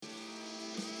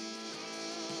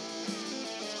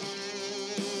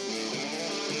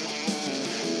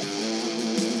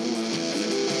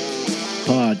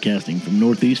Broadcasting from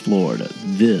Northeast Florida,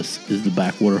 this is the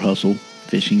Backwater Hustle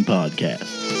Fishing Podcast.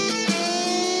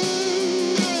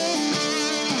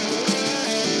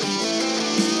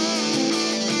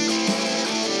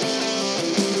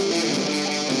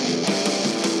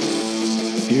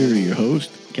 Here are your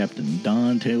hosts, Captain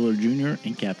Don Taylor Jr.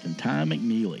 and Captain Ty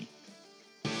McNeely.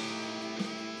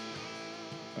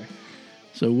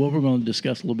 So what we're going to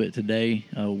discuss a little bit today,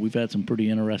 we've had some pretty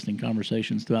interesting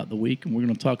conversations throughout the week, and we're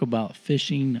going to talk about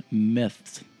fishing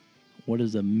myths. What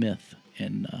is a myth?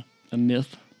 And a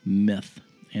myth? Myth.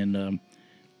 And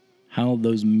how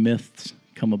those myths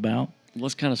come about.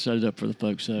 Let's kind of set it up for the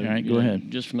folks. So, all right, go ahead.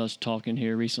 Just from us talking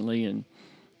here recently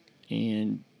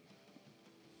and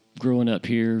growing up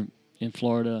here in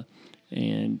Florida,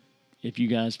 and if you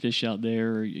guys fish out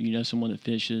there, or you know someone that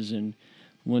fishes, and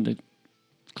when the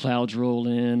clouds roll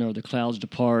in or the clouds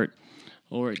depart,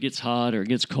 or it gets hot or it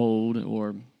gets cold,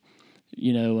 or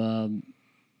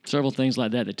several things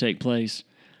like that take place,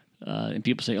 and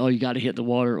people say, oh, you got to hit the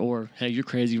water, or hey, you're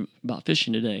crazy about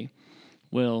fishing today.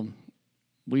 Well,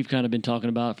 we've kind of been talking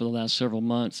about for the last several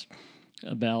months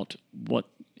about what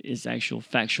is actual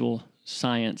factual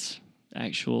science.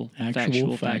 Actual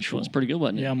factual. It's pretty good,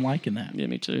 wasn't it? Yeah, I'm liking that. Yeah,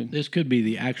 me too. This could be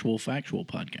the actual factual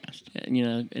podcast.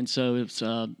 And so it's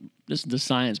this is the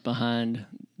science behind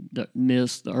the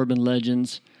myths, the urban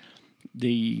legends,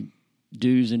 the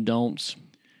do's and don'ts.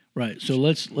 Right. So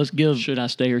let's give. Should I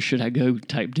stay or should I go?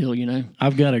 Type deal.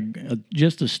 I've got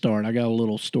just to start. I got a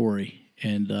little story,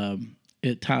 and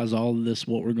it ties all of this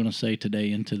what we're going to say today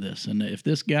into this. And if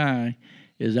this guy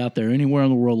is out there anywhere in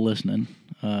the world listening.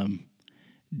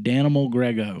 Danimal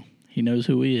Grego. He knows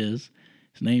who he is.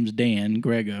 His name's Dan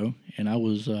Grego, and I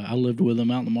lived with him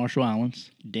out in the Marshall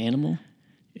Islands. Danimal?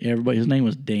 His name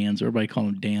was Dan, so everybody called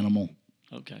him Danimal.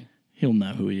 Okay. He'll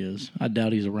know who he is. I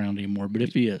doubt he's around anymore, but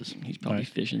if he is, he's probably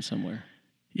fishing somewhere.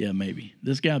 Yeah, maybe.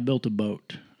 This guy built a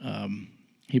boat.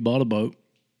 He bought a boat.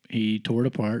 He tore it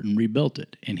apart and rebuilt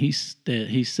it, and he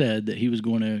said that he was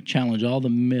going to challenge all the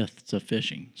myths of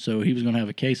fishing. So he was going to have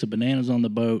a case of bananas on the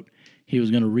boat. He was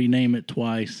going to rename it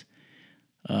twice.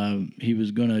 He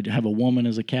was going to have a woman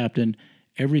as a captain.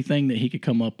 Everything that he could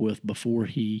come up with before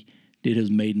he did his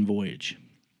maiden voyage.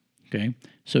 Okay?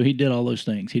 So he did all those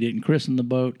things. He didn't christen the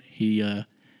boat. He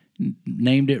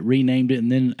named it, renamed it,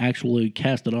 and then actually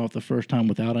cast it off the first time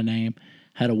without a name.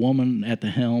 Had a woman at the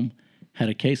helm. Had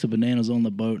a case of bananas on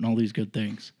the boat and all these good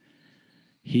things.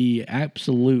 He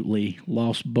absolutely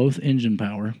lost both engine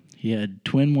power. He had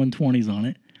twin 120s on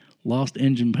it. Lost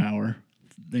engine power,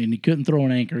 and he couldn't throw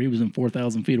an anchor. He was in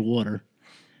 4,000 feet of water.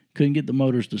 Couldn't get the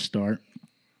motors to start.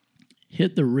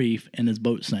 Hit the reef, and his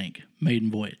boat sank.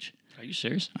 Maiden voyage. Are you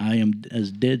serious? I am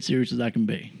as dead serious as I can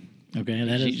be. Okay,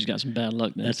 you just got some bad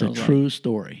luck. That's a true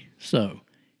story. So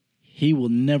he will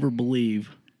never believe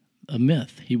a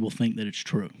myth. He will think that it's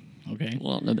true. Okay.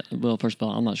 Well, first of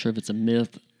all, I'm not sure if it's a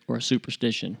myth or a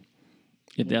superstition.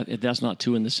 If that's not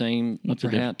two in the same,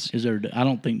 perhaps. Is there? I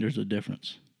don't think there's a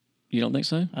difference. You don't think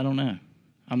so? I don't know.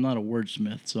 I'm not a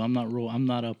wordsmith, so I'm not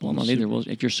up on. Well, not either. Well,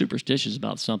 if you're superstitious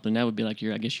about something, that would be like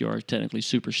I guess you are technically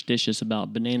superstitious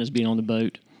about bananas being on the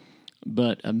boat.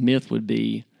 But a myth would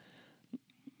be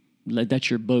that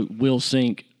your boat will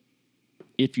sink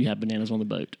if you have bananas on the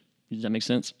boat. Does that make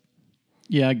sense?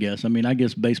 Yeah, I guess. I mean, I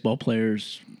guess baseball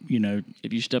players,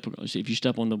 if you step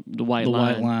on the white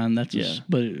line, that's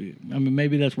but I mean,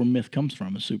 maybe that's where myth comes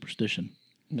from, a superstition.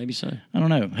 Maybe so. I don't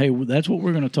know. Hey, that's what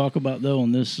we're going to talk about, though,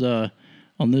 on this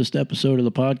episode of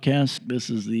the podcast. This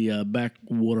is the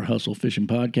Backwater Hustle Fishing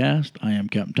Podcast. I am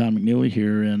Captain Tom McNeely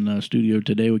here in studio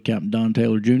today with Captain Don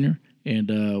Taylor Jr. And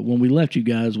when we left you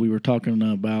guys, we were talking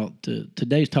about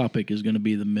today's topic is going to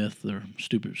be the myth or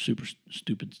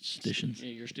superstitions.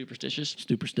 Yeah, you're superstitious?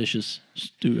 Superstitious.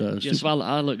 So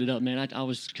I looked it up, man. I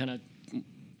was kind of,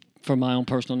 from my own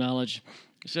personal knowledge,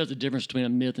 it says the difference between a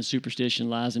myth and superstition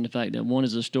lies in the fact that one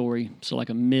is a story. So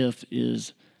like a myth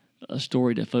is a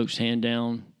story that folks hand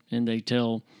down and they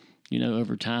tell,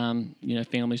 over time,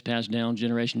 families pass down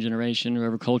generation to generation or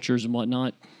over cultures and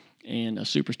whatnot. And a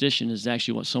superstition is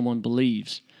actually what someone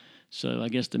believes. So I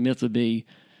guess the myth would be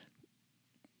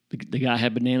the guy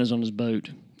had bananas on his boat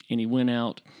and he went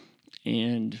out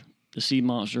and the sea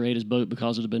monster ate his boat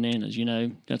because of the bananas.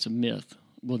 That's a myth.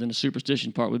 Well, then the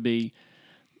superstition part would be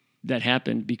that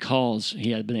happened because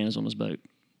he had bananas on his boat.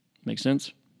 Make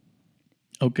sense?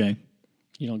 Okay.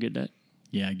 You don't get that?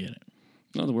 Yeah, I get it.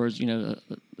 In other words,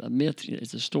 a myth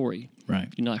is a story.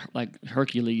 Right. Like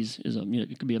Hercules is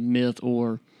it could be a myth,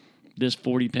 or this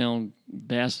 40-pound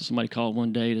bass that somebody caught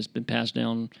one day that's been passed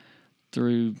down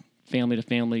through family to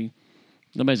family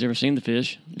Nobody's ever seen the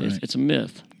fish. Right. It's a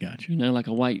myth. Gotcha. You know, like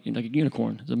a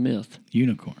unicorn. It's a myth.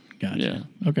 Unicorn. Gotcha.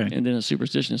 Yeah. Okay. And then a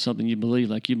superstition is something you believe,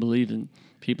 like you believe in.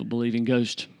 People believe in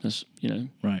ghosts. That's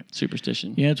Right.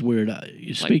 superstition. Yeah, it's weird.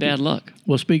 Like bad luck.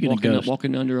 Well, speaking of ghosts,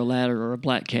 Walking under a ladder or a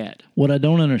black cat. what I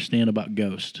don't understand about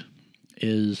ghosts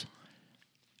is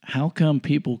how come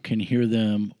people can hear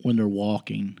them when they're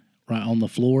walking right on the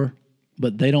floor,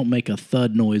 but they don't make a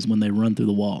thud noise when they run through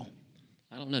the wall.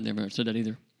 I don't know. I've never understood that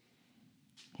either.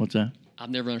 What's that?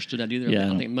 I've never understood that either.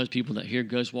 Yeah, I think most people that hear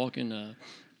ghosts walking,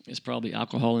 it's probably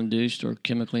alcohol induced or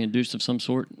chemically induced of some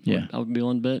sort. Yeah. I would be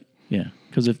willing to bet. Yeah,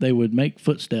 because if they would make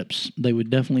footsteps, they would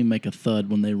definitely make a thud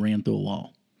when they ran through a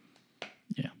wall.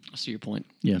 Yeah. I see your point.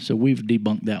 Yeah, so we've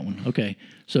debunked that one. Okay,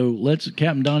 so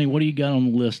Captain Donnie, what do you got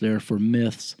on the list there for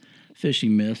myths,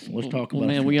 fishing myths? Let's talk about. Well,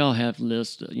 man, we all have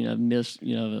lists, myths,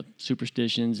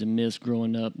 superstitions and myths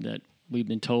growing up that we've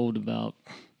been told about.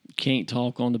 Can't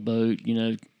talk on the boat.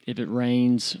 If it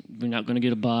rains, we're not going to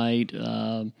get a bite.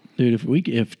 Dude,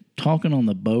 if talking on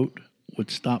the boat would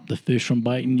stop the fish from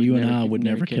biting, you and I would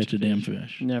never catch a damn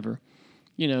fish. Never.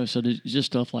 So there's just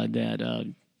stuff like that.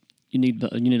 You need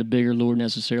a bigger lure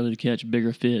necessarily to catch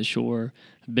bigger fish, or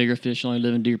bigger fish only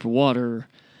live in deeper water.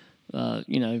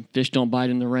 Fish don't bite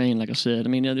in the rain, like I said. I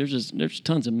mean, there's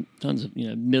tons of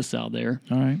myths out there.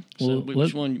 All right. Well, so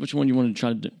which one you want to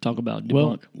try to talk about?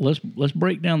 Well, Debunk? let's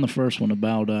break down the first one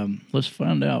about let's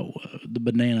find out the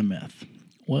banana myth.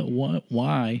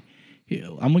 Why?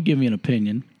 I'm gonna give you an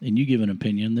opinion, and you give an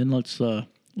opinion. Then let's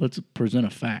present a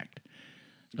fact,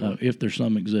 if there's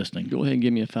some existing. Go ahead and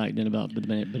give me a fact then about the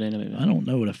banana myth. I don't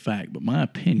know what a fact, but my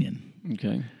opinion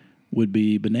would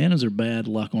be bananas are bad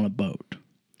luck on a boat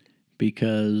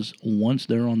because once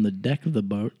they're on the deck of the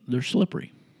boat, they're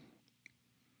slippery.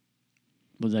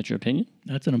 Was that your opinion?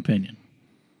 That's an opinion.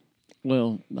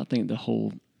 Well, I think the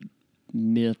whole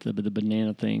myth of the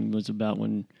banana thing was about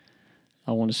when,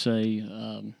 I want to say,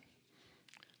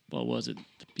 what was it?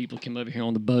 The people came over here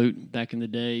on the boat back in the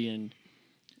day, and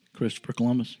Christopher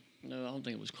Columbus? No, I don't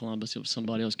think it was Columbus. It was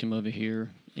somebody else came over here,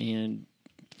 and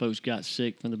folks got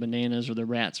sick from the bananas or the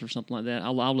rats or something like that.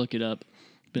 I'll look it up.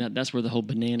 But that's where the whole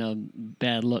banana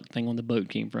bad luck thing on the boat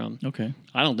came from. Okay.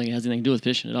 I don't think it has anything to do with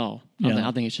fishing at all. Yeah.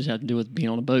 I think it's just had to do with being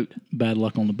on a boat. Bad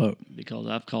luck on the boat. Because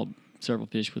I've caught several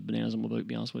fish with bananas on my boat, to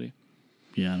be honest with you.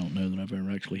 Yeah, I don't know that I've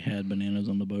ever actually had bananas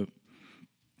on the boat.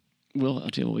 Well, I'll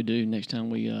tell you what we do next time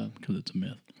we... Because it's a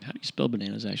myth. How do you spell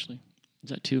bananas, actually?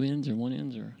 Is that two N's or one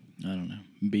N's? Or I don't know.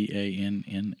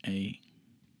 B-A-N-N-A.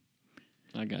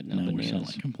 I got no No, bananas. we sound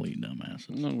like complete dumbasses.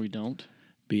 No, we don't.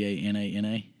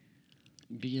 B-A-N-A-N-A?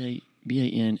 B-A-N-A-N-N-A-S.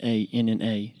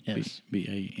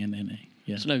 B-A-N-N-A.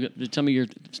 Yeah. So, no, tell me your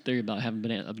theory about having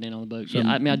a banana on the boat. So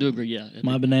Yeah, I do agree, yeah.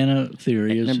 My banana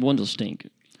theory is... Number one, they'll stink.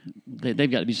 They've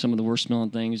got to be some of the worst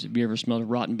smelling things. Have you ever smelled a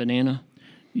rotten banana?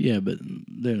 Yeah, but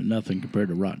they're nothing compared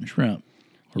to rotten shrimp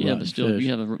or Yeah, rotten but still, fish. if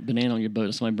you have a banana on your boat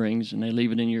that somebody brings and they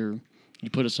leave it in you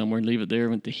put it somewhere and leave it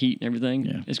there with the heat and everything,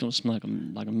 Yeah. it's going to smell like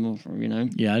a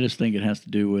muffin, Yeah, I just think it has to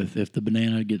do with if the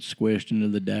banana gets squished into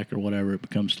the deck or whatever, it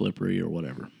becomes slippery or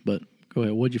whatever. But go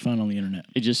ahead. What'd you find on the internet?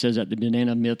 It just says that the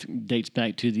banana myth dates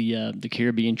back to the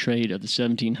Caribbean trade of the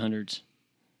 1700s.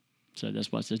 So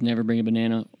that's why it says never bring a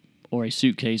banana or a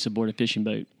suitcase aboard a fishing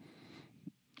boat.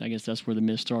 I guess that's where the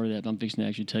myth started at. But I'm fixing to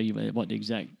actually tell you what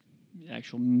the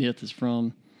actual myth is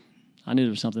from. I knew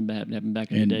there was something bad happened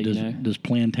back in the day. Does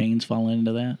plantains fall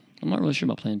into that? I'm not really sure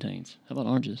about plantains. How about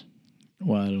oranges?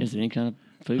 Well, Is it any kind of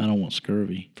food? I don't want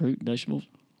scurvy. Fruit, vegetables?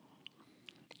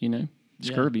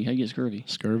 Scurvy. How do you get scurvy?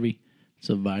 Scurvy? It's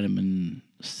a vitamin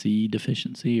C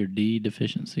deficiency or D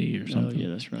deficiency or something. Oh, yeah,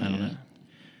 that's right. I don't know.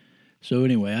 So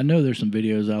anyway, I know there's some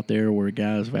videos out there where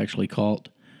guys have actually caught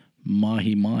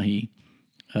mahi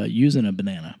using a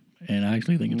banana, and I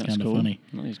actually think it's kind of cool. funny.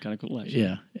 I think it's kind of cool, actually.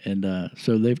 Yeah, and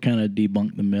so they've kind of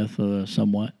debunked the myth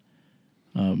somewhat.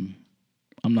 I'm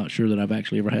not sure that I've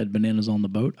actually ever had bananas on the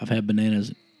boat. I've had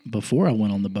bananas before I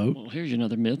went on the boat. Well, here's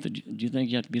another myth. Do you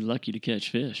think you have to be lucky to catch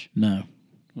fish? No.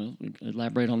 Well,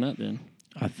 elaborate on that then.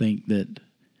 I think that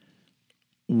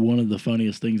one of the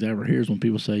funniest things I ever hear is when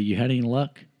people say, "You had any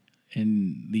luck?"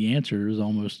 And the answer is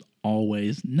almost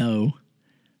always no.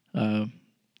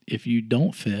 If you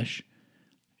don't fish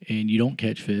and you don't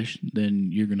catch fish, then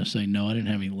you're going to say, no, I didn't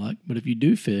have any luck. But if you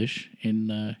do fish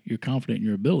and you're confident in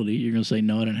your ability, you're going to say,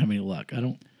 no, I didn't have any luck.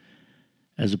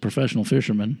 As a professional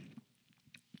fisherman,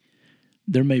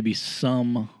 there may be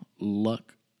some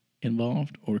luck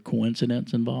involved or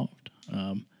coincidence involved.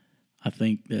 I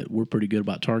think that we're pretty good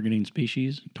about targeting fish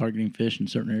in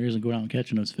certain areas and going out and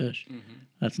catching those fish. Mm-hmm.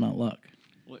 That's not luck.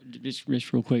 Well, just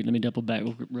real quick, let me double back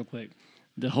real quick.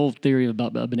 The whole theory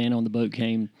about a banana on the boat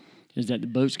came is that the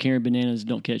boats carrying bananas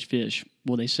don't catch fish.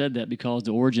 Well, they said that because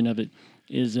the origin of it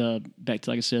is back to,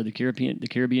 like I said, the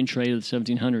Caribbean trade of the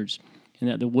 1700s, and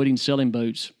that the wooding selling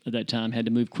boats at that time had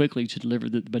to move quickly to deliver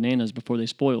the bananas before they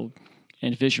spoiled.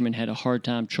 And fishermen had a hard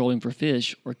time trolling for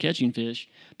fish or catching fish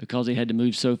because they had to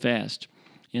move so fast.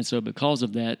 And so because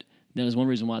of that, that is one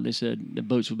reason why they said the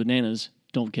boats with bananas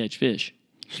don't catch fish.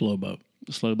 Slow boat.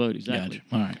 The slow boat, exactly.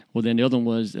 Gotcha. All right. Well, then the other one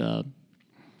was a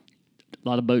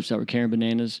lot of boats that were carrying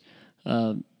bananas.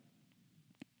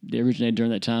 They originated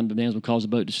during that time. Bananas would cause the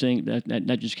boat to sink.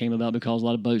 That just came about because a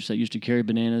lot of boats that used to carry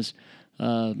bananas,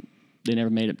 they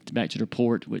never made it back to their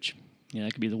port, which,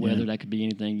 that could be the weather, that could be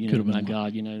anything. Could have been my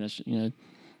God, that's, Yeah.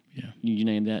 you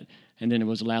name that. And then there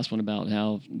was the last one about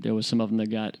how there was some of them that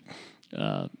got,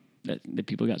 that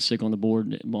people got sick on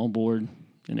board,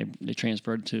 and they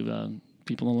transferred to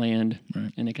people on land,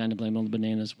 Right. and they kind of blamed it on the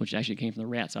bananas, which actually came from the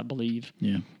rats, I believe.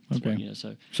 Yeah. Okay.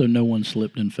 So no one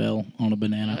slipped and fell on a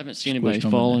banana. I haven't seen anybody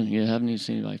falling. Yeah, I haven't even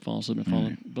seen anybody fall, slipping and falling.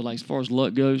 Right. But like as far as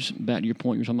luck goes, back to your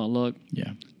point, you're talking about luck.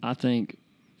 Yeah. I think,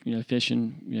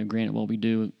 fishing, granted what we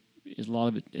do is a lot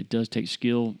of it, it does take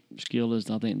skill. Skill is,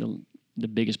 I think, the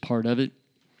biggest part of it.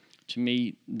 To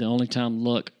me, the only time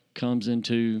luck comes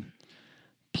into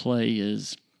play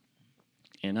is,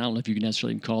 and I don't know if you can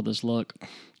necessarily call this luck,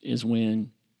 is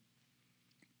when,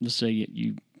 let's say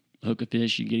you hook a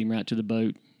fish, you get him right to the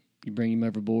boat, you bring him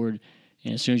overboard,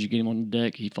 and as soon as you get him on the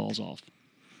deck, he falls off.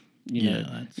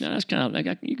 That's kind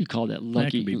of, you could call that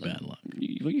lucky. That could be bad luck.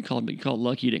 You call it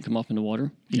lucky he didn't come off in the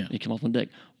water. Yeah. He come off on deck.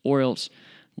 Or else,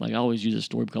 like I always use this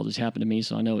story because it's happened to me,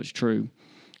 so I know it's true.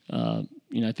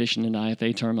 Fishing in the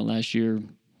IFA tournament last year,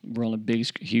 we're on a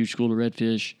huge school of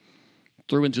redfish,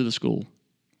 threw into the school,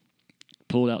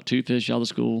 pulled out 2 fish out of the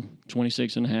school,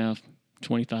 26 and a half,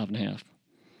 25 and a half.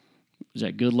 Was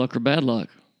that good luck or bad luck?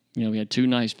 We had 2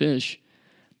 nice fish,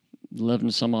 11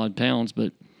 and some odd pounds,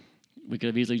 but we could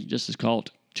have easily just as caught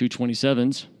 2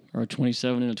 27s or a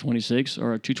 27 and a 26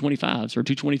 or a 2 25s or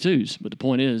 2 22s. But the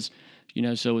point is,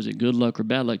 so is it good luck or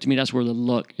bad luck? To me, that's where the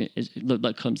luck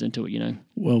comes into it,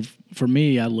 Well, for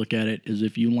me, I look at it as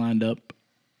if you lined up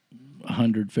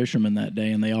 100 fishermen that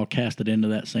day and they all casted into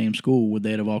that same school, would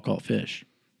they have all caught fish?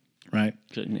 Right?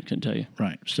 Couldn't tell you.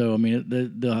 Right. So, I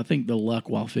mean, I think the luck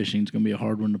while fishing is going to be a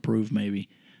hard one to prove maybe.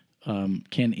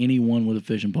 Can anyone with a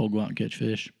fishing pole go out and catch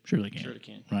fish? Sure they can. Sure they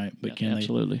can. Right. But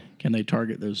absolutely. Can they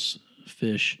target those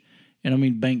fish? And I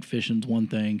mean, bank fishing's one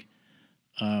thing.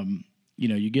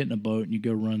 You get in a boat and you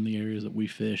go run the areas that we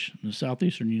fish in the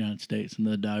southeastern United States and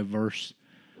the diverse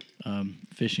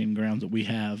fishing grounds that we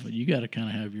have. You got to kind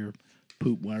of have your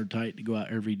poop wired tight to go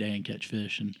out every day and catch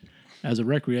fish. And as a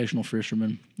recreational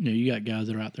fisherman, you got guys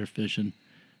that are out there fishing,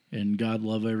 and God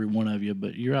love every one of you,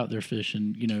 but you're out there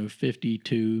fishing, 50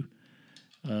 to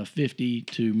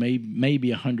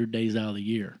maybe 100 days out of the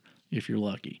year if you're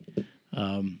lucky.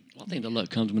 I think the luck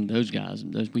comes when those guys,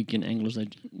 those weekend anglers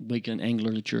that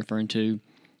you're referring to,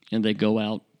 and they go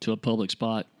out to a public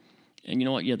spot, and you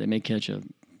know what? Yeah, they may catch a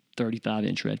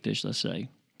 35-inch redfish, let's say.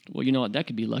 Well, you know what? That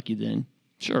could be lucky then.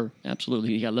 Sure,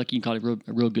 absolutely. You got lucky, you caught a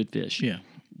real good fish. Yeah.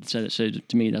 So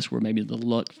to me, that's where maybe the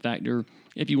luck factor,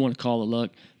 if you want to call it luck,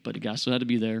 but the guy still had to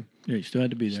be there. Yeah, he still had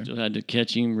to be there. Still had to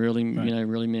catch him, reel him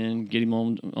in, get him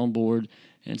on board.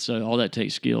 And so all that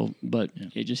takes skill, but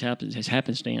it just happens. It's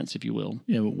happenstance, if you will.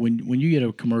 Yeah, but when you get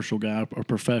a commercial guy or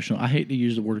professional, I hate to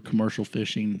use the word commercial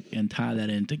fishing and tie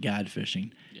that into guide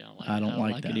fishing. Yeah, I don't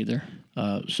like that it either.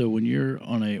 So when you're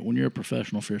a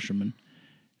professional fisherman,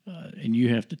 and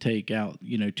you have to take out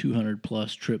 200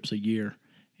 plus trips a year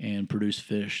and produce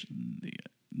fish,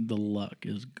 the luck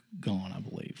is gone. I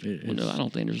believe. No, I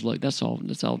don't think there's luck. That's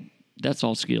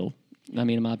all skill. I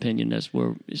mean, in my opinion, that's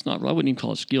where it's not. I wouldn't even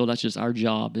call it skill. That's just our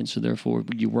job, and so therefore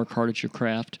you work hard at your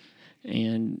craft.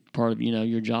 And part of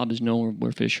your job is knowing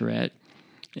where fish are at,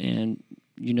 and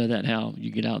that how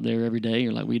you get out there every day,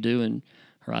 or like we do,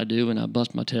 or I do, and I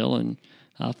bust my tail and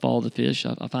I follow the fish.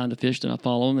 I find the fish, then I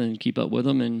follow them and keep up with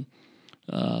them, and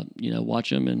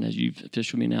watch them. And as you've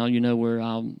fished with me now, where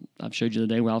I've showed you the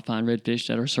day where I'll find redfish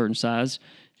that are a certain size,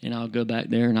 and I'll go back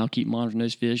there and I'll keep monitoring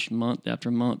those fish month after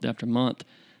month after month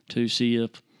to see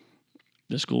if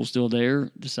the school's still there,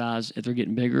 the size, if they're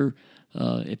getting bigger,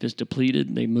 if it's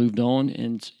depleted, they moved on,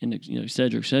 and et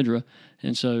cetera, et cetera.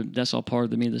 And so that's all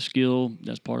part of the skill.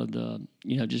 That's part of the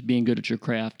just being good at your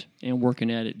craft and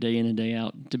working at it day in and day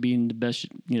out to being the best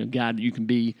guide that you can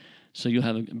be, so you'll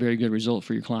have a very good result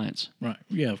for your clients. Right.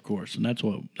 Yeah, of course, and that's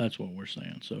what we're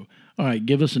saying. So, all right,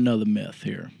 give us another myth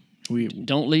here. We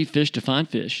don't leave fish to find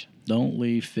fish. Don't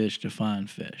leave fish to find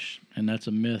fish, and that's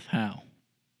a myth. How?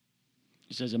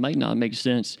 It says it might not make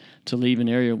sense to leave an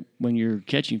area when you're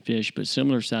catching fish, but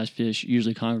similar sized fish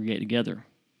usually congregate together.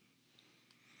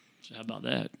 So how about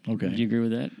that? Okay. Do you agree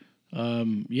with that?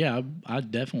 Yeah, I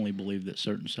definitely believe that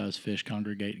certain size fish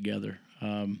congregate together.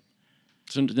 So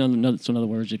in other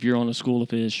words, if you're on a school of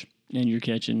fish and you're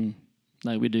catching,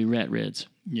 like we do, rat reds,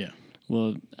 Yeah.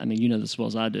 well, I mean, you know this as well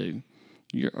as I do,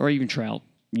 or even trout,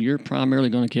 you're primarily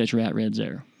going to catch rat reds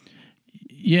there.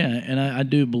 Yeah, and I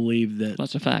do believe that.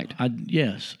 That's a fact.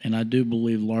 Yes, and I do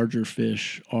believe larger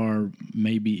fish are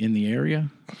maybe in the area.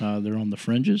 They're on the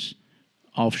fringes,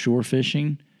 offshore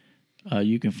fishing.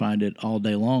 You can find it all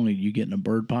day long. You get in a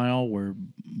bird pile where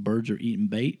birds are eating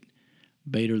bait.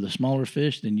 Bait are the smaller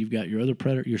fish. Then you've got your other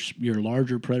predator, your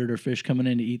larger predator fish coming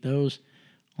in to eat those.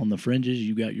 On the fringes,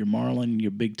 you've got your marlin, your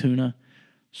big tuna.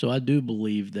 So I do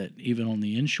believe that even on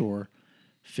the inshore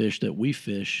fish that we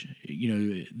fish,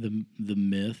 the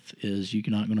myth is you're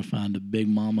not going to find a big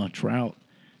mama trout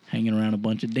hanging around a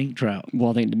bunch of dink trout.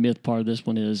 Well, I think the myth part of this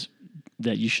one is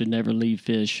that you should never leave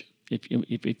fish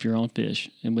if you're on fish,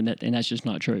 and that's just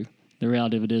not true. The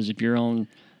reality of it is, if you're on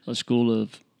a school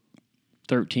of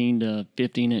 13 to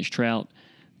 15 inch trout,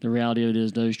 the reality of it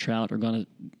is those trout are going to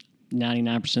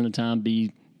 99% of the time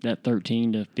be that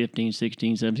 13 to 15,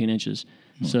 16, 17 inches.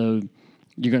 So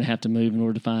you're going to have to move in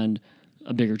order to find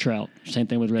a bigger trout. Same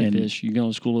thing with redfish. You go to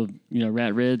a school of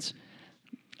rat reds.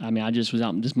 I mean, I just was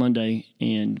out this Monday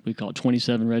and we caught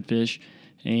 27 redfish,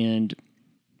 and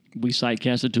we sight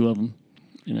casted 2 of them.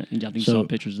 And I think you saw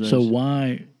pictures of those. So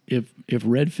why, if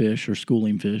redfish are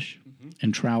schooling fish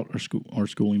and trout are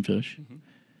schooling fish,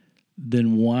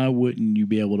 then why wouldn't you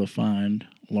be able to find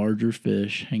larger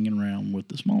fish hanging around with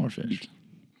the smaller fish?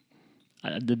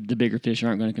 The bigger fish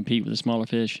aren't going to compete with the smaller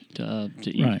fish to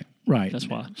eat. Right. That's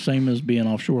why. Same as being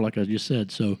offshore, like I just said.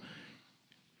 So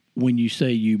when you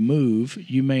say you move,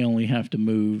 you may only have to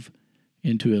move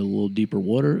into a little deeper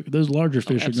water. Those larger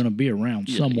fish are going to be around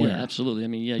somewhere. Yeah, absolutely. I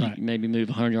mean, you can maybe move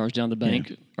 100 yards down the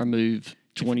bank or move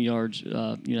 20 yards,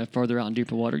 further out in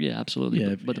deeper water. Yeah, absolutely.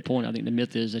 Yeah, but the point, I think, the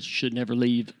myth is that you should never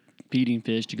leave feeding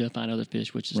fish to go find other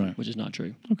fish, which is not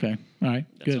true. Okay, all right,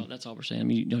 good. That's all we're saying. I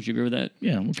mean, don't you agree with that?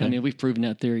 Yeah, okay. I mean, we've proven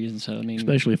that theory, and so I mean,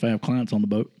 especially if I have clients on the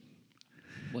boat.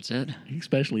 What's that?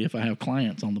 Especially if I have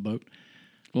clients on the boat.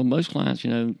 Well, most clients,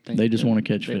 they just want to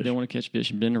catch fish. They want to catch fish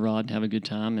and bend a rod and have a good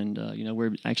time, and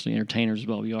we're actually entertainers as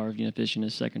well. We are, fishing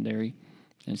is secondary,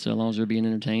 and so as long as they're being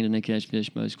entertained and they catch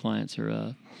fish, most clients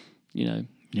are,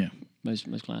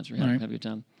 most clients are having a good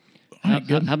time. How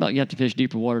about you have to fish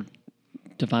deeper water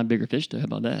to find bigger fish? How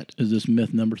about that? Is this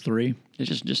myth number 3?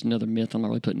 It's just another myth. I'm not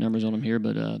really putting numbers on them here,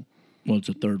 but well, it's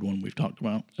the third one we've talked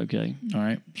about. Okay. All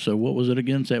right. So what was it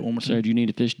again? Say it one more time. So do you need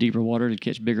to fish deeper water to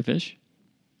catch bigger fish?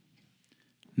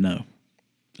 No.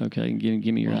 Okay.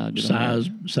 Give me your idea.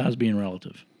 Size being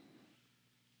relative.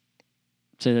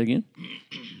 Say that again.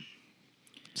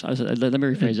 Let me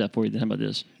rephrase that for you. Then how about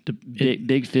this?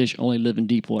 Big fish only live in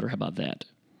deep water. How about that?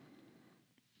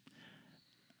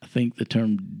 I think the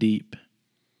term deep.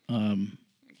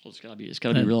 Well, it's got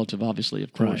to be relative, obviously,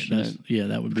 of course. Right.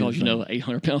 That would be because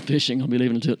 800-pound fishing gonna be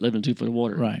living in 2 foot of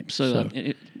water. Right. So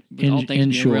all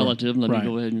things being relative, let me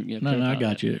go ahead and no, I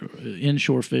got you.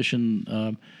 Inshore fishing.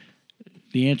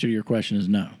 The answer to your question is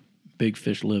no. Big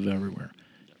fish live everywhere.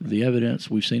 The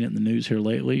evidence, we've seen it in the news here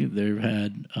lately. They've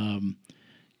had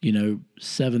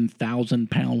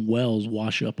 7,000-pound whales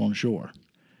wash up on shore.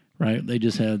 Right. They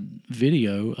just had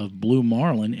video of blue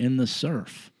marlin in the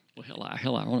surf. Well,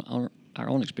 our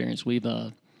own experience, we've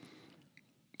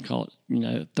caught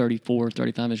 34,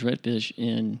 35 inch redfish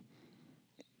in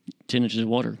 10 inches of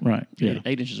water. Right. Yeah.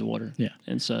 8 inches of water. Yeah.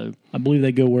 And so I believe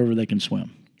they go wherever they can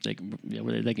swim.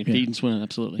 Where they can feed and swim.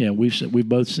 Absolutely. Yeah, we've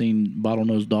both seen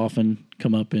bottlenose dolphin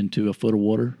come up into a foot of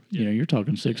water. You're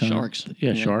talking 600 sharks.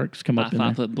 Yeah, sharks come up in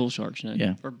 5 foot bull sharks.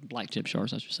 Yeah, or black tip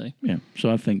sharks, I should say. Yeah.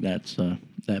 So I think that's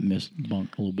that missed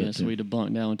bunk a little bit. Yeah, so we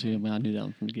debunked that one too. I knew that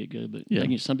one from the get go, but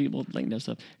some people think that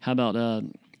stuff. How about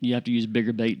you have to use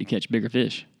bigger bait to catch bigger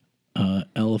fish?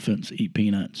 Elephants eat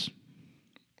peanuts.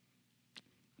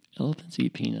 Elephants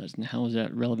eat peanuts, and how is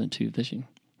that relevant to fishing?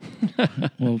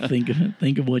 Well, think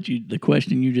of what the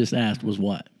question you just asked was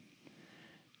what?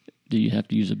 Do you have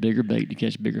to use a bigger bait to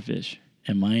catch bigger fish?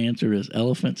 And my answer is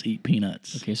elephants eat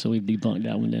peanuts. Okay, so we've debunked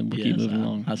that one. Then we'll keep moving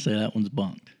along. I say that one's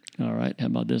bunked. All right. How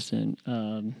about this then?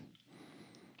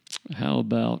 How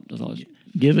about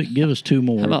give us 2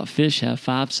 more? How about fish have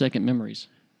 5-second memories?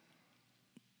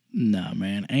 No,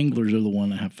 man. Anglers are the one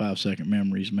that have 5-second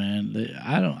memories, man.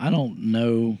 I don't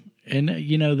know. And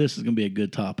this is going to be a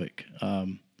good topic.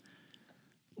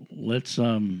 Let's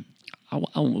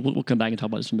we'll come back and talk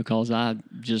about this one because I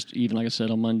just, even like I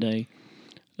said on Monday,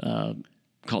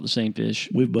 caught the same fish.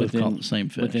 We've both caught the same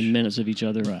fish within minutes of each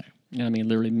other. Right. I mean,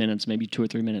 literally minutes, maybe 2 or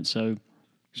 3 minutes. So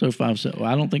 5 seconds.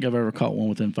 Well, I don't think I've ever caught one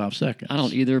within 5 seconds. I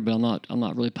don't either, but I'm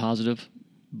not really positive.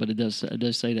 But it does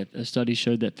say that a study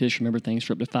showed that fish remember things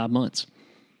for up to 5 months.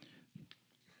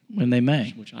 When they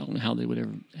may. Which I don't know how they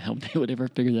would ever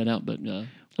figure that out. But Well,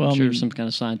 I'm I sure mean- some kind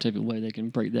of scientific way they can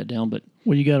break that down. But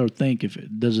Well, you got to think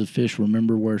does a fish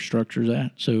remember where structure's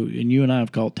at? So, and you and I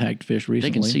have caught tagged fish recently.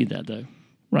 they can see that though.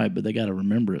 Right, but they got to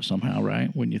remember it somehow,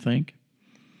 right? Wouldn't you think?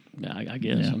 Yeah, I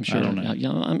guess. Yeah, I'm sure. I don't know. Yeah,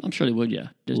 I'm sure they would. Yeah,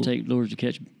 just take lures to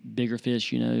catch bigger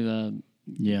fish. Yeah.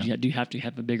 You do have to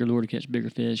have a bigger lure to catch bigger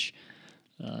fish,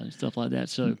 and stuff like that.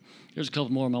 So there's a couple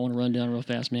more I want to run down real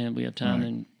fast, man. We have time, All right.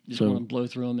 and just So- want to blow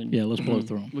through them. And Yeah, let's blow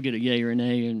through 'em. We'll get a yay or a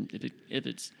nay, and if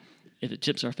it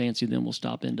tips our fancy, then we'll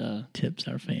stop and Tips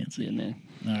our fancy. yeah, man.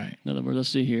 All right. In other words, let's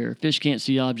see here. Fish can't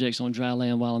see objects on dry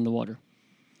land while in the water.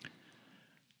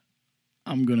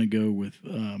 I'm going to go with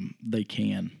they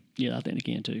can. Yeah, I think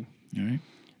they can too. All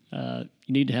right.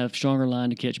 You need to have stronger line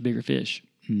to catch bigger fish.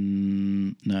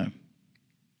 No.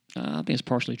 I think it's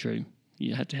partially true.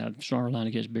 You have to have stronger line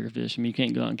to catch bigger fish. I mean, you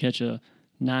can't go out and catch a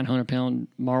 900-pound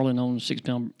marlin on a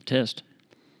 6-pound test.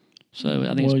 So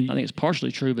I think it's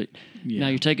partially true, but Yeah. now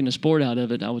you're taking the sport out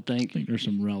of it. I would I think. think there's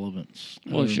some relevance.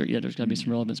 Well, sure, yeah, there's got to be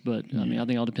some relevance, but I mean, I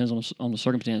think it all depends on the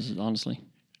circumstances. Honestly,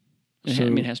 I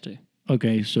mean, it has to.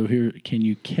 Okay, so here, can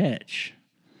you catch,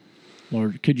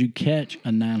 or could you catch a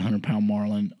 900-pound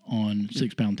marlin on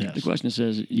 6-pound test? The question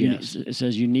says, Yes. it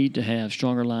says you need to have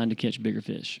stronger line to catch bigger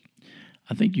fish.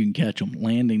 I think you can catch them.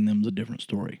 Landing them's a different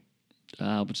story.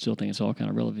 I would still think it's all kind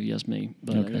of relevant. Yes, me,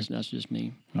 but Okay. that's just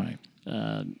me. All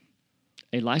right.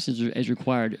 A license is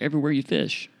required everywhere you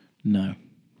fish. No.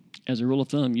 As a rule of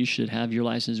thumb, you should have your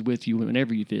license with you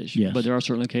whenever you fish. Yes. But there are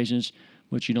certain occasions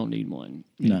which you don't need one.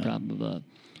 No.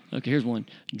 Okay, here's one.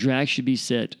 Drag should be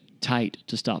set tight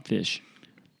to stop fish.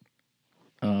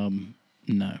 No.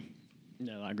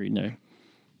 No, I agree. No.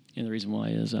 And the reason why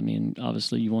is, I mean,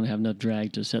 obviously you want to have enough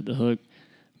drag to set the hook,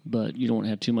 but you don't want to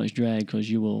have too much drag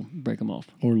because you will break them off.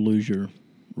 Or lose your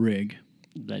rig.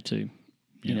 That too.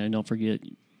 Yeah. Don't forget,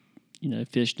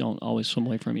 fish don't always swim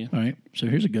away from you. All right. So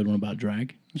here's a good one about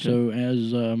drag. So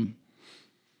as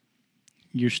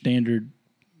your standard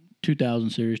 2000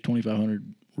 series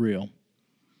 2500 reel,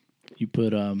 you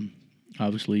put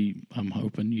obviously I'm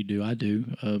hoping you do. I do.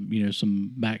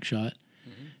 Some back shot,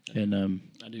 and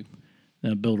I do.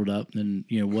 then build it up. Then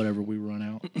whatever we run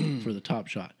out for the top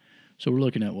shot. So we're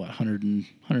looking at what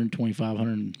 125,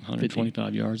 150,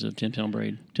 125 yards of 10-pound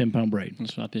braid. 10-pound braid.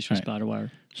 That's what I fish with Right. spider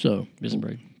wire, So bison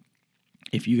braid.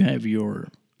 if you have your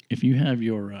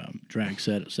drag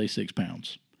set at say 6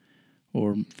 pounds,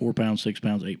 or 4 pounds, 6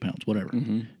 pounds, 8 pounds, whatever,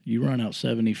 you run out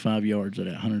 75 yards at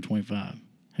 125.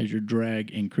 Has your drag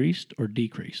increased or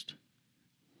decreased?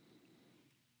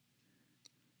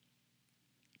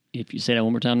 If you say that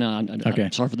one more time now, Okay.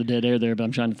 I'm sorry for the dead air there, but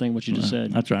I'm trying to think what you just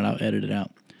said. That's right. I'll edit it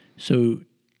out. So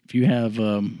if you have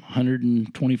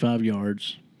 125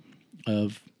 yards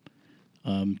of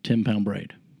 10-pound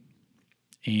braid,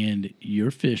 and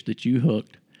your fish that you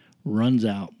hooked runs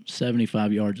out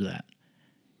 75 yards of that,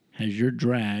 has your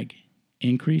drag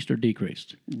increased or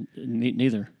decreased?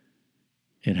 Neither.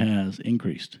 It has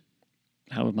increased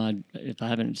How would if I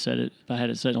had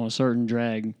it set on a certain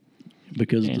drag?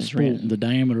 because And the it's spool, random. the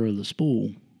diameter of the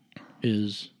spool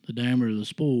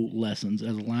lessens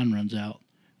as the line runs out,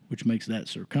 which makes that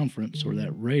circumference or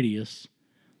that radius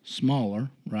smaller,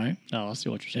 right? Oh, I see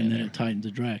what you're saying. And then there. it tightens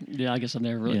the drag. Yeah, I guess I've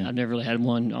never Yeah. really had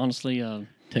one. Honestly,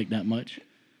 Take that much?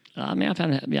 I mean,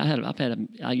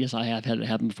 I guess I have had it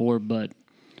happen before, but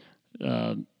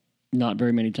not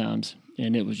very many times.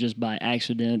 And it was just by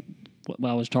accident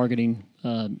while I was targeting,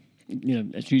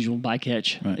 as usual,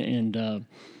 bycatch Right. and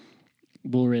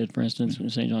bull red, for instance, in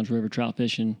St. Johns River trout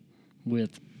fishing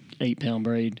with 8-pound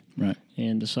braid, Right.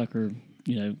 and the sucker,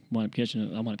 I wound up catching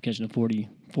a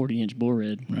 40-inch bull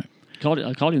red. Right.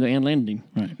 I caught him there and landed him.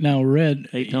 Right. Now, red,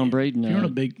 8-pound braid and if you're on a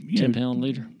big 10-pound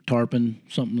leader. tarpon,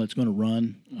 something that's going to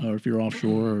run, or if you're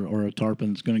offshore, or a tarpon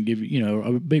that's going to give you,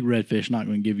 a big redfish not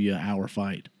going to give you an hour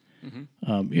fight.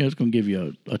 It's going to give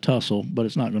you a tussle, but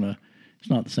it's not the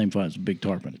same fight as a big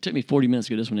tarpon. It took me 40 minutes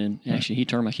to get this one in. Actually, he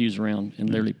turned my cues around and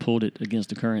literally pulled it against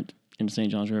the current in the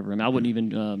St. Johns River. I mean, I wouldn't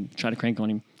even try to crank on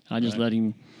him. I just let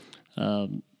him have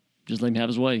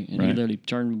his way, and he Right. literally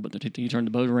turned the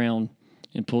boat around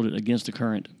and pulled it against the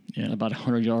current about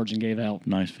 100 yards and gave out.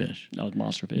 Nice fish. That was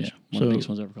monster fish. Yeah. One of the biggest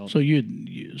ones I ever caught. So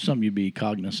something you'd be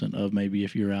cognizant of maybe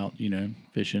if you're out,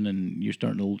 fishing and you're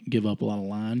starting to give up a lot of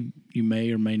line, you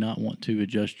may or may not want to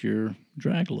adjust your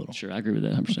drag a little. Sure, I agree with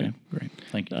that 100%. Okay, great.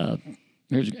 Thank you.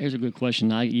 Here's a good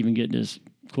question. I even get this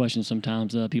question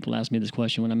sometimes. People ask me this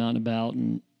question when I'm out and about,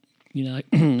 and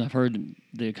I've heard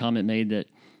the comment made that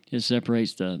it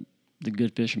separates the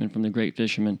good fisherman from the great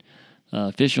fisherman.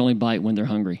 Fish only bite when they're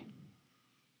hungry.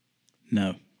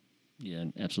 No. Yeah,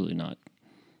 absolutely not.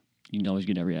 You can always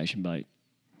get that reaction bite.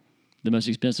 The most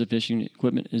expensive fishing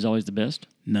equipment is always the best.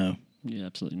 No. Yeah,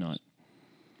 absolutely not.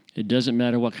 It doesn't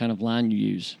matter what kind of line you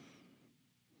use.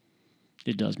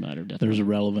 It does matter, definitely. There's a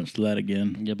relevance to that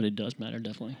again. Yeah, but it does matter,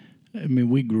 definitely. I mean,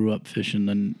 we grew up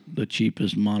fishing the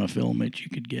cheapest monofilament you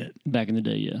could get. Back in the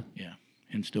day, yeah. Yeah.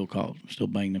 And still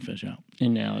bang the fish out.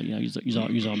 And now, use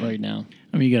all braid now.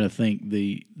 I mean, you got to think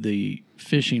the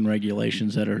fishing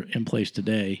regulations that are in place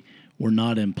today were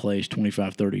not in place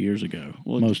 25, 30 years ago.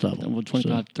 Most of them. Well,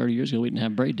 25, 30 years ago, we didn't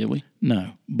have braid, did we?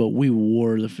 No, but we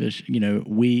wore the fish,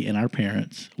 we and our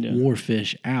parents wore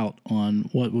fish out on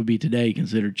what would be today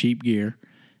considered cheap gear,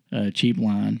 cheap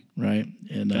line, right?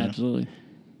 And Absolutely.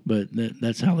 But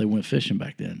that's how they went fishing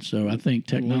back then. So I think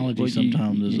technology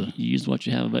sometimes is you use what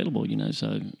you have available,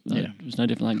 So Yeah. it's no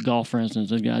different like golf, for instance.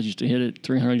 Those guys used to hit it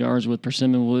 300 yards with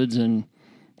persimmon woods and,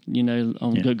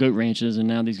 on goat ranches. And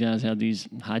now these guys have these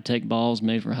high-tech balls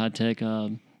made for high-tech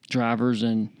drivers.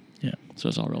 And so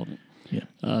it's all relevant.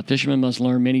 Yeah. Fishermen must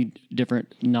learn many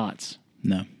different knots.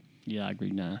 No. Yeah, I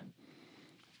agree. Nah.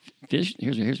 Fish,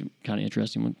 here's a kind of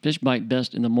interesting one. Fish bite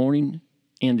best in the morning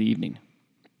and the evening.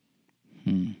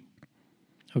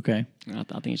 Okay. I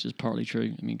think it's just partly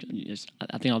true. I mean,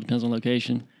 I think it all depends on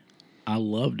location. I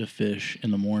love to fish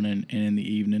in the morning and in the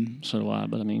evening. So do I.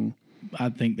 But I mean, I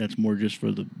think that's more just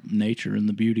for the nature and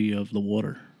the beauty of the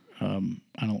water. I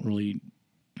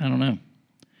don't know.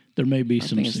 There may be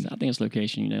some. I think it's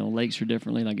location. Lakes are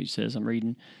differently. Like it says, I'm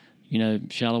reading.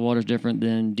 Shallow water is different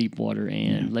than deep water,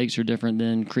 and lakes are different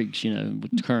than creeks.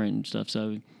 With current and stuff.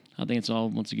 So I think it's all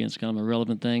once again it's kind of a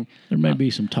relevant thing. There may be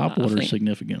some topwater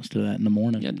significance to that in the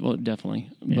morning. Yeah, well, definitely.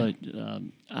 Yeah. But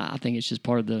I think it's just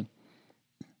part of the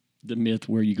myth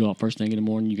where you go out first thing in the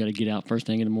morning. You got to get out first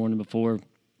thing in the morning before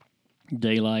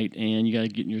daylight, and you got to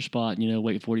get in your spot.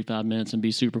 Wait 45 minutes and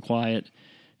be super quiet,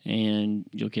 and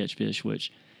you'll catch fish.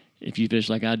 Which, if you fish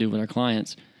like I do with our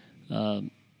clients,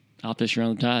 I'll fish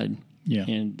around the tide. Yeah.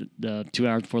 And the 2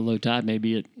 hours before low tide may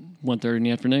be at 1:30 in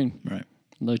the afternoon. Right.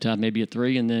 Low tide may be at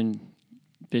 3, and then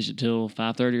fish it till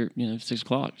 5:30 or 6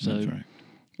 o'clock. So, that's right.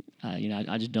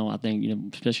 I just don't. I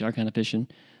think especially our kind of fishing,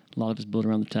 a lot of it's built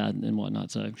around the tide and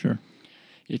whatnot. So, Sure.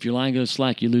 If your line goes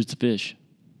slack, you lose the fish.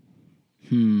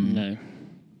 No.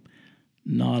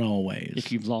 Not always.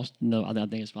 If you've lost, no. I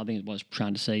think what it's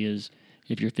trying to say is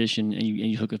if you're fishing and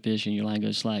you hook a fish and your line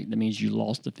goes slack, that means you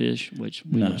lost the fish, which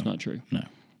we know is not true. No.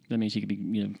 That means he could be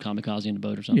kamikaze in the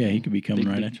boat or something. Yeah, he could be coming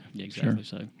right at you. Yeah, exactly.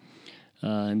 Sure. So,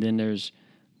 and then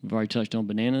we've already touched on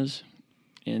bananas,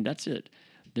 and that's it.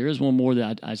 There is one more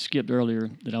that I skipped earlier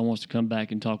that I want to come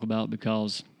back and talk about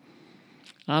because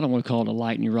I don't want to call it a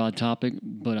lightning rod topic,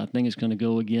 but I think it's going to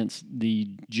go against the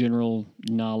general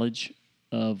knowledge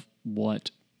of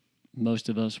what most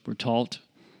of us were taught.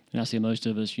 And I say most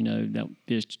of us, that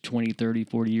fished 20, 30,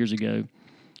 40 years ago,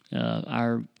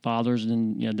 our fathers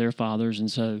and their fathers.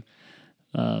 And so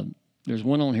there's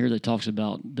one on here that talks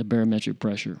about the barometric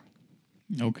pressure.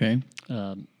 Okay.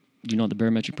 Do you know what the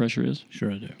barometric pressure is?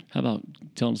 Sure I do. How about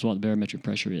telling us what the barometric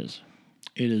pressure is?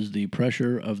 It is the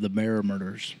pressure of the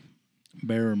barometers.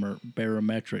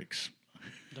 Barometrics.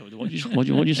 What'd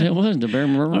you say it was? The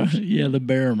barometers? Yeah, the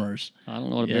barometers. I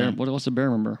don't know what's the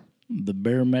barometer? The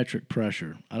barometric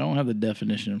pressure. I don't have the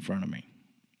definition in front of me.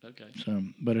 Okay. So,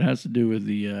 but it has to do with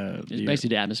it's basically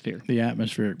the atmosphere. The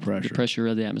atmospheric pressure. The pressure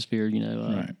of the atmosphere,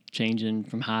 right. Changing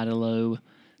from high to low,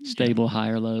 stable, high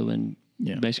or low, and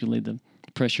basically the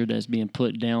pressure that's being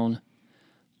put down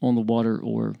on the water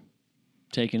or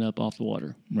taken up off the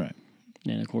water. Right.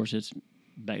 And of course, it's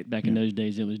back in those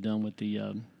days. It was done with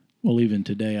the. Well, even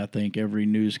today, I think every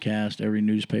newscast, every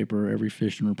newspaper, every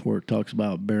fishing report talks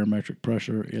about barometric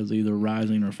pressure as either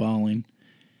rising or falling.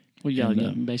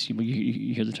 Well, basically,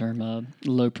 you hear the term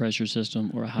low pressure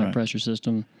system or a high pressure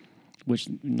system, which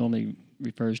normally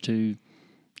refers to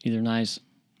either nice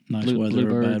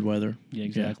weather or bad weather. Yeah,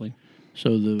 exactly. Yeah.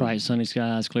 So the bright sunny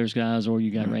skies, clear skies, or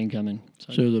you got rain coming.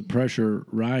 So the pressure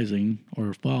rising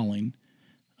or falling,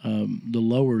 the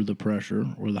lower the pressure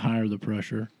or the higher the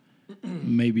pressure,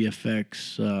 maybe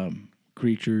affects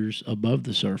creatures above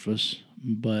the surface,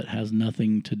 but has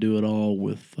nothing to do at all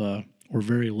with, or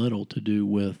very little to do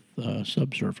with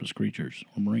subsurface creatures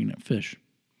or marine fish.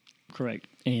 Correct.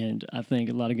 And I think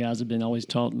a lot of guys have been always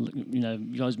taught,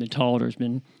 you've always been taught, or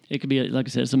it could be, like I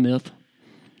said, it's a myth.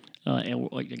 And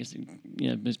I guess,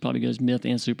 this probably goes myth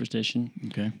and superstition.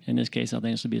 Okay. In this case, I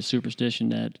think this would be a superstition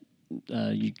that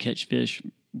you catch fish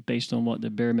based on what the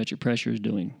barometric pressure is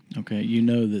doing. Okay, you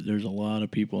know that there's a lot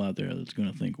of people out there that's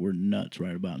going to think we're nuts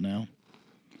right about now.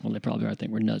 Well, they probably are. I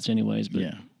think we're nuts anyways, but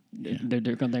Yeah. they're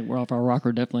going to think we're off our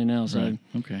rocker definitely now. So, Right.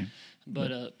 Okay.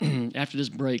 but after this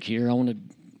break here, I want to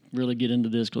really get into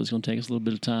this because it's going to take us a little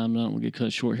bit of time. I don't want to get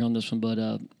cut short here on this one, but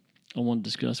I want to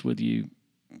discuss with you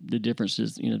the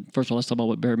differences. First of all, let's talk about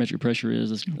what barometric pressure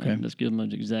is. Let's give them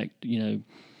an exact,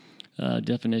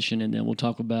 definition, and then we'll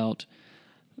talk about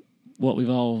what we've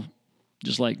all,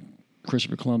 just like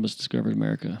Christopher Columbus discovered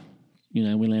America. We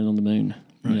landed on the moon.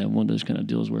 Right. One of those kind of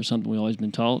deals where something we've always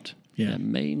been taught Yeah. that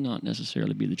may not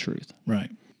necessarily be the truth. Right.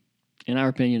 In our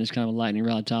opinion, it's kind of a lightning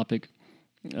rod topic.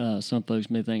 Some folks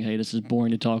may think, hey, this is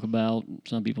boring to talk about.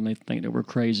 Some people may think that we're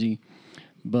crazy.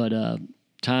 But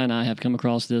Ty and I have come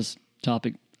across this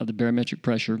topic of the barometric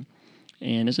pressure,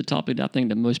 and it's a topic that I think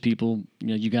that most people,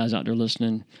 you guys out there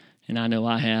listening, and I know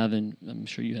I have, and I'm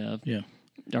sure you have, Yeah.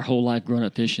 our whole life growing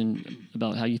up fishing,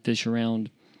 about how you fish around.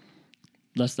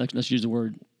 Let's use the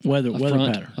word Weather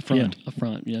front, pattern. a front, Yeah. a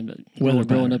front. Weather Growing up,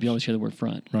 patterns. you always hear the word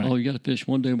front. Right. Oh, you got to fish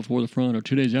one day before the front or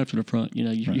 2 days after the front. You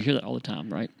hear that all the time,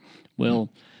 right? Well,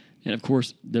 and of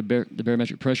course, the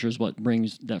barometric pressure is what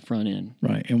brings that front in.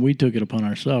 Right. And we took it upon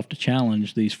ourselves to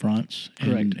challenge these fronts.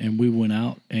 Correct. And we went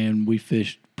out and we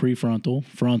fished prefrontal,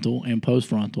 frontal, and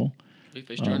postfrontal. We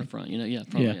fish during the front,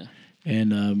 front, yeah.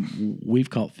 And we've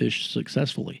caught fish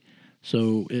successfully.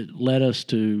 So it led us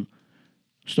to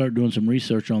start doing some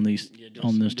research on this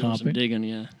Doing some topic. digging,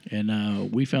 yeah.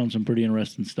 And we found some pretty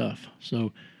interesting stuff.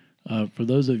 So for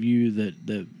those of you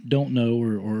that don't know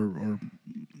or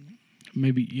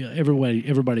maybe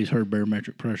everybody's heard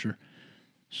barometric pressure.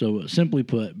 So simply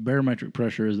put, barometric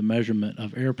pressure is the measurement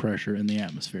of air pressure in the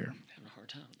atmosphere. Having a hard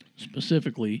time.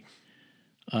 Specifically,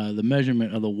 the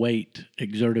measurement of the weight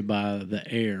exerted by the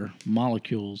air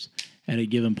molecules at a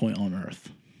given point on Earth.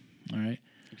 All right.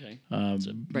 Okay.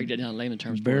 So break that down in layman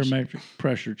terms. Barometric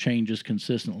pressure changes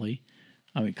constantly,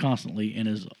 and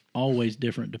is always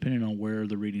different depending on where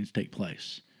the readings take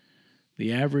place.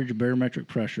 The average barometric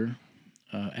pressure,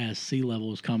 as sea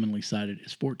level is commonly cited,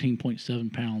 is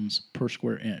 14.7 pounds per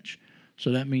square inch.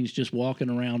 So that means just walking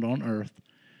around on Earth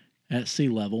at sea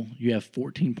level, you have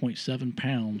 14.7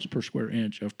 pounds per square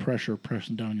inch of pressure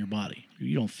pressing down your body.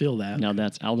 You don't feel that. Now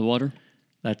that's out of the water.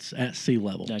 That's at sea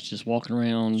level. That's just walking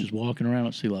around. Just walking around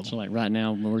at sea level. So like right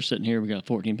now, when we're sitting here, we got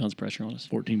 14 pounds of pressure on us.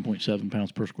 14.7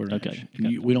 pounds per square inch. Okay.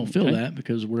 We don't feel Okay. that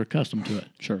because we're accustomed to it,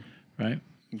 Sure. right?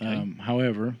 Okay.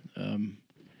 However,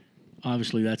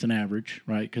 obviously that's an average,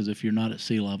 right? Because if you're not at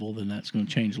sea level, then that's going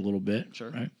to change a little bit,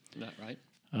 Sure. right? That right.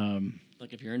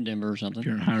 Like if you're in Denver or something. If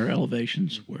you're in higher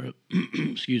elevations where,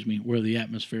 where the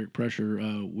atmospheric pressure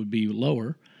would be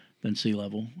lower than sea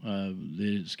level,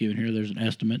 it's given here. There's an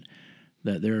estimate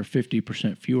that there are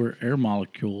 50% fewer air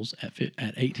molecules at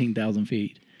 18,000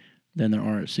 feet than there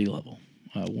are at sea level.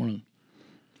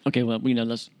 Okay, well,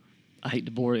 I hate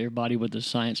to bore everybody with the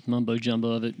science mumbo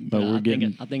jumbo of it, But I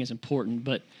think it's important.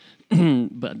 But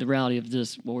but the reality of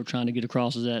this, what we're trying to get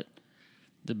across, is that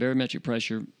the barometric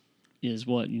pressure is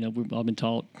what we've all been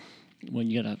taught.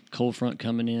 When you got a cold front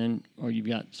coming in, or you've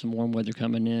got some warm weather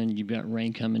coming in, you've got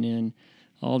rain coming in.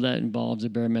 All that involves a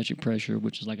barometric pressure,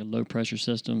 which is like a low pressure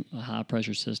system, a high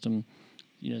pressure system,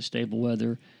 stable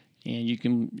weather, and you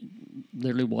can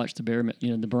literally watch the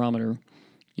barometer,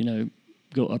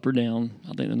 go up or down.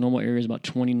 I think the normal area is about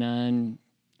 29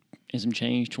 and some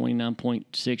change,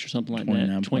 29.6 or something like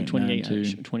that.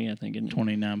 28, 20, I think, isn't it?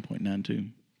 29.92.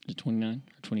 Is it 29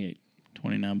 or 28?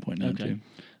 29.92. Okay.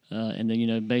 And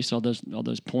then, based on all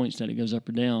those points that it goes up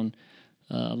or down,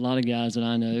 a lot of guys that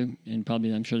I know, and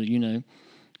probably I'm sure that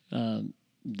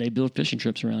they build fishing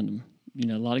trips around them.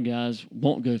 A lot of guys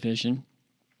won't go fishing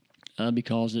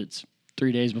because it's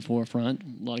 3 days before a front.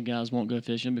 A lot of guys won't go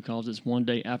fishing because it's 1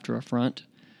 day after a front.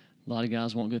 A lot of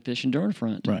guys won't go fishing during a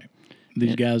front. Right.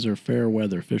 These guys are fair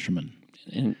weather fishermen.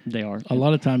 And they are. A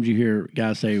lot of times you hear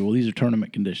guys say, well, these are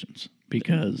tournament conditions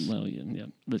because Well, yeah.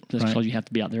 But that's because you have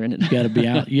to be out there in it. you got to be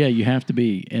out. Yeah, you have to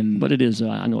be. But it is,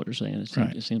 I know what they're saying.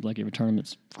 Right. It seems like every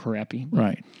tournament's crappy.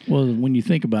 Right. Well, when you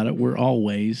think about it, we are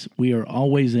always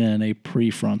in a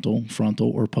prefrontal,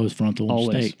 frontal, or postfrontal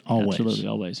state. Always. Absolutely,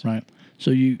 always. Right.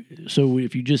 So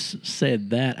if you just said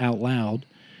that out loud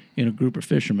in a group of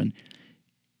fishermen,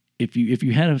 if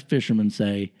you had a fisherman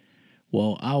say,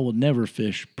 well, I will never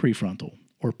fish prefrontal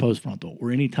or postfrontal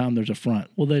or anytime there's a front,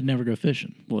 well, they'd never go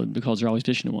fishing. Well, because they're always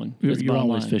fishing in one. You're That's the bottom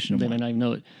always line. fishing in They one. may not even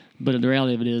know it. But the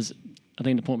reality of it is, I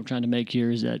think the point we're trying to make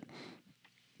here is that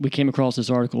we came across this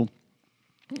article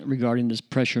regarding this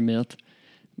pressure myth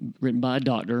written by a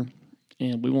doctor,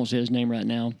 and we won't say his name right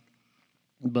now,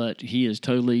 but he is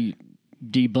totally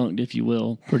debunked, if you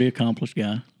will. Pretty accomplished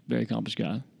guy. Very accomplished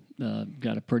guy.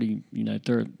 Got a pretty,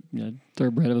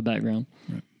 thoroughbred of a background.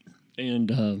 Right.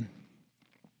 And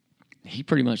he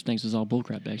pretty much thinks it's all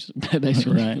bullcrap,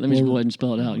 basically. Right. Let me just go ahead and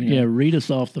spell it out. Yeah, read us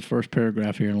off the first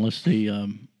paragraph here, and let's see.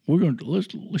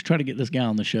 Let's try to get this guy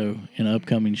on the show in an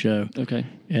upcoming show. Okay.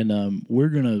 And we're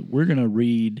gonna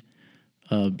read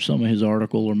some of his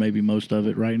article, or maybe most of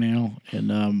it right now, and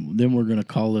then we're gonna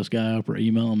call this guy up or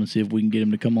email him and see if we can get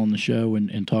him to come on the show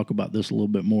and talk about this a little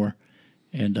bit more,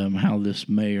 and how this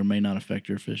may or may not affect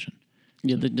your fishing.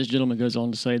 Yeah, this gentleman goes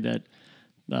on to say that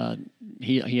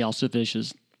he also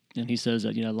fishes, and he says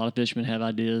that a lot of fishermen have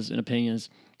ideas and opinions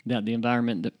that the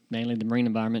environment, mainly the marine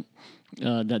environment,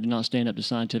 that do not stand up to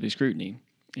scientific scrutiny.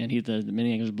 And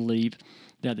many anglers believe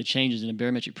that the changes in the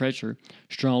barometric pressure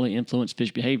strongly influence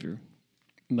fish behavior.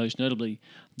 Most notably,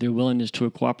 their willingness to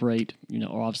cooperate,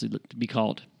 or obviously to be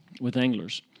caught with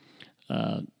anglers.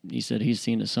 He said he's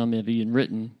seen that some have even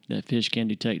written that fish can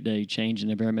detect a change in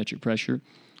their barometric pressure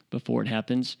before it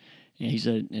happens. And he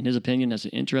said, in his opinion, that's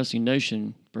an interesting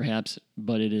notion, perhaps,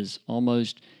 but it is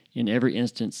almost in every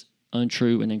instance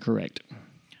untrue and incorrect.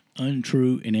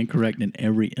 Untrue and incorrect in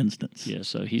every instance. Yeah,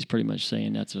 so he's pretty much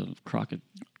saying that's a crock of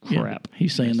crap. Yeah,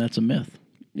 he's saying that's a myth.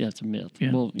 Yeah, it's a myth.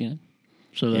 Yeah. Well,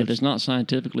 So if it's not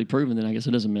scientifically proven, then I guess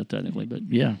it is a myth technically. But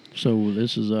yeah, so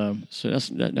this is so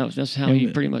that's how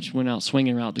he pretty much went out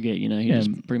swinging right out the gate. He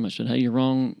just pretty much said, "Hey, you're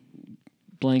wrong.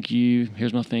 Blank you.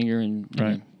 Here's my finger." And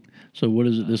right. So what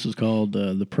is it? This is called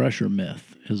the pressure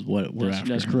myth. Is what we're after.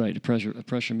 That's correct. A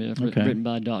pressure myth written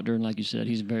by a doctor, and like you said,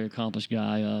 he's a very accomplished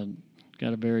guy.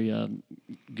 Got a very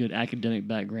good academic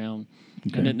background.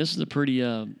 Okay. And then this is a pretty.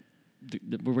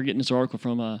 We're getting this article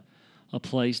from a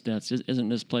place isn't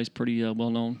this place pretty well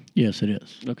known? Yes, it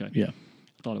is. Okay. Yeah.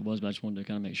 I thought it was, but I just wanted to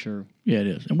kind of make sure. Yeah, it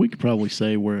is, and we could probably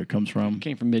say where it comes from. It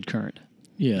came from Midcurrent.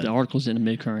 Yeah. The article's in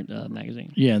the Midcurrent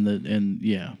magazine. Yeah, and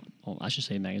I should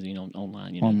say magazine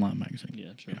online. Online magazine.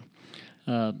 Yeah, sure.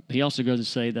 Yeah. He also goes to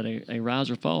say that a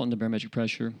rise or fall in the barometric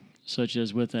pressure, such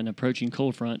as with an approaching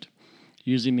cold front,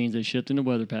 usually means a shift in the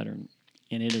weather pattern,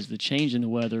 and it is the change in the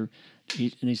weather.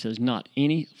 He says not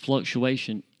any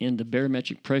fluctuation in the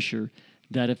barometric pressure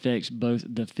that affects both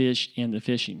the fish and the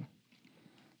fishing.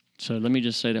 So let me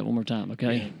just say that one more time,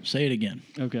 okay? Yeah. Say it again.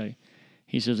 Okay.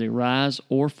 He says a rise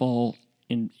or fall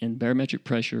in barometric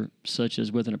pressure, such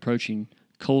as with an approaching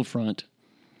cold front,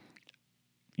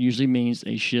 usually means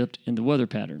a shift in the weather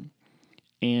pattern.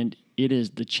 And it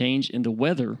is the change in the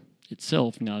weather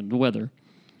itself, not the weather,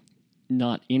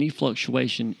 not any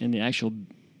fluctuation in the actual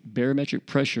barometric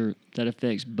pressure that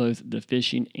affects both the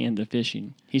fishing and the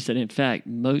fishing. He said, in fact,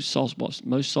 most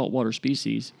saltwater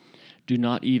species do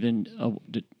not even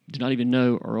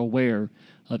know or are aware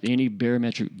of any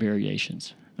barometric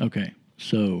variations. Okay,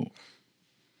 so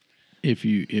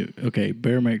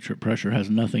barometric pressure has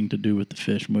nothing to do with the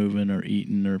fish moving or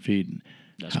eating or feeding.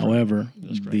 However,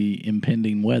 the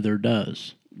impending weather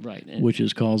does. Right. Which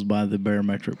is caused by the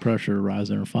barometric pressure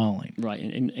rising or falling. Right.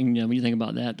 And when you think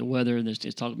about that, the weather,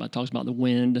 it talks about the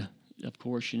wind, of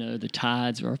course, the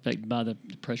tides are affected by the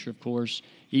pressure, of course.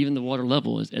 Even the water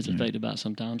level is affected by it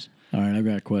sometimes. All right, I've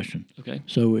got a question. Okay.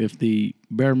 So if the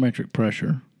barometric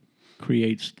pressure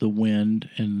creates the wind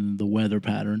and the weather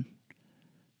pattern,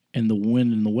 and the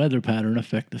wind and the weather pattern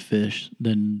affect the fish,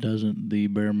 then doesn't the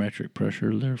barometric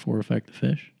pressure therefore affect the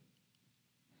fish?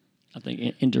 I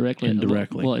think indirectly.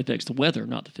 Well, it affects the weather,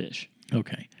 not the fish.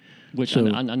 Okay. Which I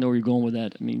know where you're going with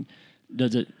that. I mean,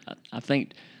 does it? I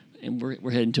think, and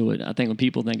we're heading to it. I think when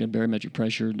people think of barometric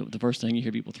pressure, the first thing you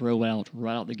hear people throw out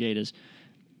right out the gate is,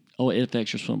 "Oh, it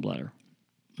affects your swim bladder."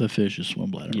 The fish's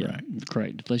swim bladder, yeah, right?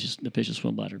 Correct. The fish's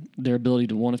swim bladder, their ability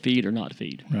to want to feed or not to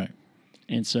feed. Right.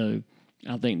 And so,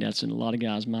 I think that's in a lot of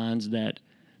guys' minds that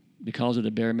because of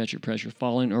the barometric pressure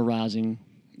falling or rising,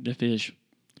 the fish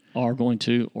are going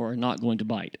to or are not going to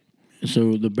bite.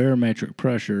 So the barometric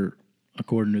pressure,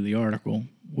 according to the article,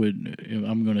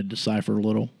 I'm going to decipher a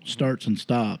little, starts and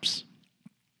stops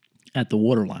at the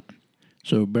waterline.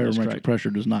 So barometric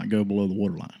pressure does not go below the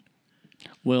waterline.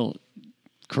 Well,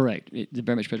 correct. The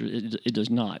barometric pressure, it does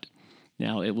not.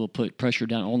 Now, it will put pressure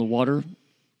down on the water,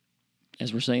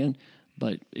 as we're saying,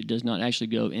 but it does not actually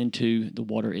go into the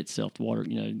water itself. The water,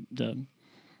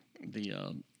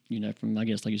 from, I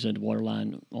guess, like you said, the water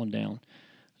line on down.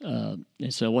 And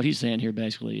so what he's saying here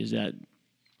basically is that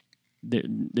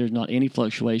there's not any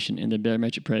fluctuation in the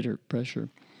barometric pressure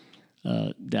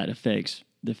that affects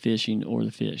the fishing or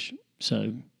the fish.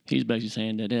 So he's basically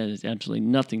saying that it has absolutely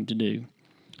nothing to do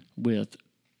with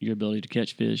your ability to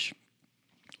catch fish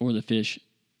or the fish,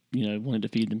 wanting to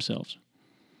feed themselves.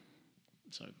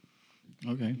 So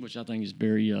Okay. which I think is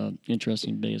very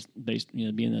interesting. Based,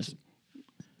 being this,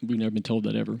 we've never been told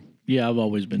that ever. Yeah, I've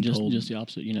always been told. Just the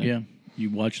opposite. Yeah, you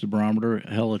watch the barometer.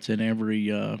 Hell, it's in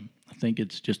every. I think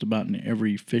it's just about in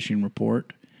every fishing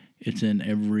report. It's in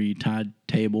every tide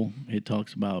table. It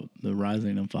talks about the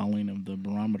rising and falling of the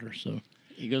barometer. So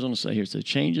He goes on to say here, so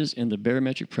changes in the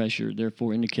barometric pressure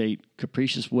therefore indicate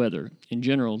capricious weather. In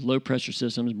general, low pressure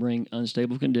systems bring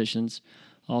unstable conditions,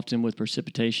 often with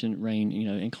precipitation, rain,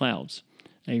 and clouds.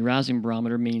 A rising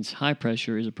barometer means high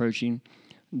pressure is approaching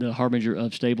the harbinger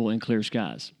of stable and clear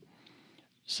skies.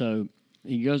 So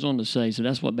he goes on to say, so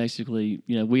that's what basically,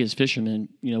 we as fishermen,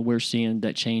 we're seeing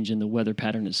that change in the weather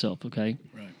pattern itself. Okay.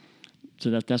 right. So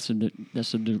that's the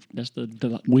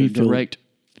We feel- direct,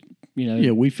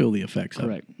 Yeah, we feel the effects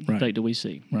correct of it. Right. effect that we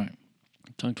see. Right.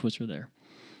 Tongue twister there.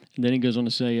 And then he goes on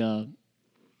to say,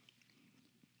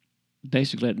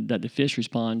 basically, that the fish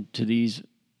respond to these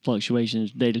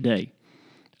fluctuations day to day.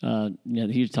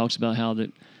 He talks about how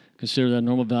that consider that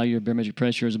normal value of barometric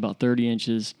pressure is about 30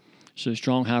 inches. So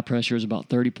strong high pressure is about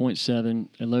 30.7,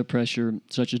 and low pressure,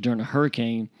 such as during a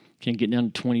hurricane, can get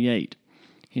down to 28.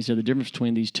 He said the difference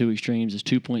between these two extremes is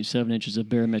 2.7 inches of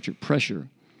barometric pressure,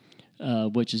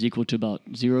 which is equal to about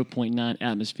 0.9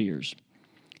 atmospheres.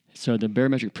 So the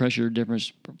barometric pressure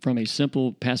difference from a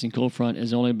simple passing cold front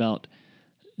is only about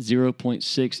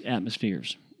 0.6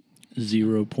 atmospheres.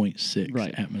 0.6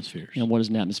 Right. atmospheres. And what is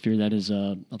an atmosphere? That is,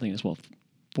 I think that's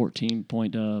 14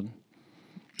 point.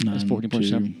 That's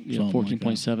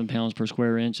 14.7 pounds per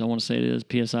square inch. I want to say it is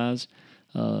PSIs.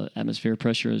 Atmospheric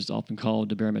pressure is often called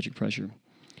the barometric pressure.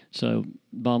 So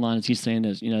bottom line is he's saying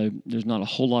that there's not a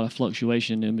whole lot of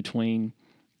fluctuation in between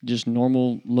just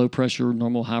normal low pressure,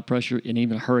 normal high pressure, and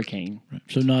even a hurricane. Right.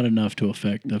 So not enough to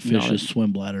affect the fish's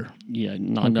swim bladder. Yeah,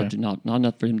 not enough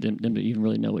for them to even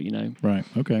really know it. Right.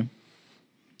 Okay.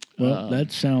 Well,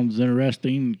 that sounds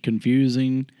interesting,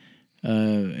 confusing,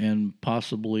 and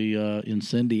possibly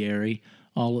incendiary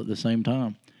all at the same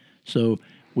time. So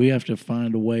we have to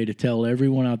find a way to tell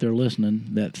everyone out there listening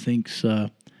that thinks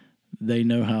they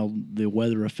know how the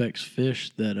weather affects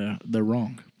fish that they're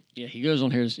wrong. Yeah, he goes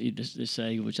on here to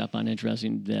say, which I find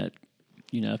interesting, that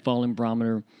a falling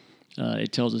barometer,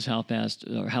 it tells us how fast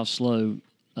or how slow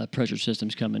a pressure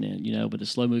system's coming in. With a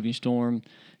slow moving storm,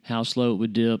 how slow it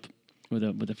would dip.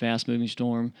 With a fast moving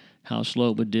storm, how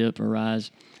slow it would dip or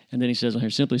rise. And then he says on here,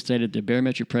 simply stated, the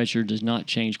barometric pressure does not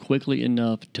change quickly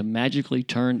enough to magically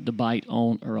turn the bite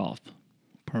on or off.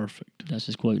 Perfect. That's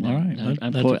his quote. All right.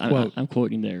 I'm That's a quote. I'm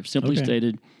quoting there. Simply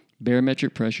stated,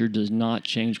 barometric pressure does not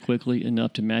change quickly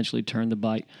enough to magically turn the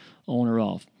bite on or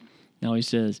off. Now he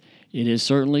says, it is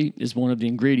certainly one of the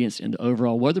ingredients in the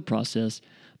overall weather process,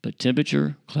 but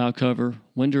temperature, cloud cover,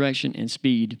 wind direction, and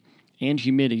speed and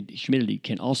humidity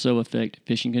can also affect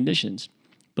fishing conditions.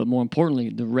 But more importantly,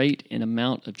 the rate and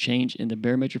amount of change in the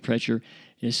barometric pressure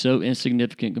is so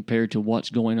insignificant compared to what's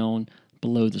going on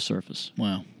below the surface.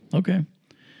 Wow. Okay.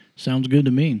 Sounds good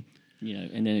to me.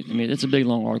 And then it's a big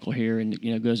long article here, and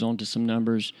it goes on to some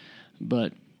numbers,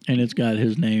 but it's got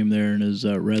his name there and his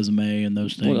resume and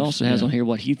those things. Well, it also has on here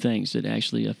what he thinks that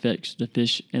actually affects the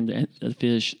fish and the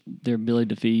fish, their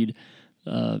ability to feed,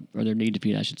 or their need to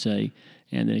feed, I should say.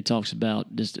 And then he talks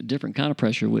about just a different kind of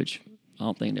pressure, which I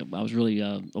don't think that I was really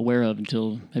aware of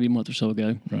until maybe a month or so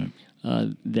ago. Right.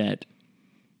 That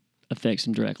affects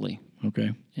them directly.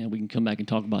 Okay. And we can come back and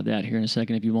talk about that here in a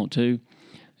second if you want to.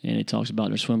 And it talks about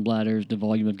their swim bladders, the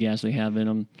volume of gas they have in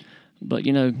them. But,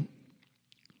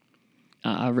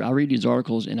 I read these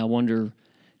articles and I wonder,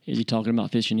 is he talking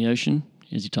about fish in the ocean?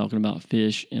 Is he talking about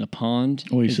fish in a pond?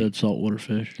 Well, he said saltwater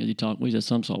fish. He said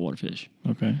some saltwater fish.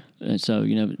 Okay. And so,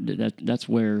 that's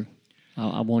where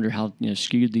I wonder how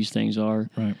skewed these things are.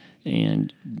 Right.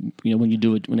 And when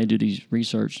they do these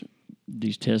research,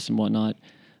 these tests and whatnot,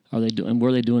 are they doing? Where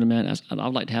are they doing them at? I'd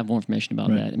like to have more information about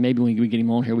that. And maybe when we get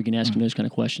him on here, we can ask him those kind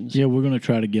of questions. Yeah, we're going to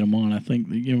try to get him on. I think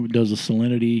does the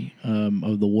salinity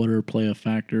of the water play a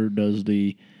factor?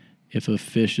 If a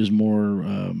fish is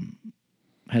more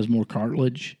has more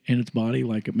cartilage in its body,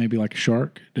 maybe like a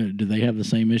shark, do they have the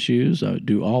same issues?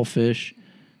 Do all fish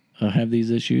have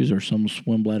these issues? Or some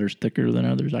swim bladders thicker than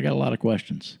others? I got a lot of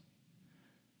questions.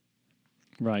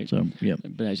 Right. So, yeah.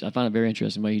 But I find it very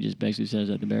interesting the way he just basically says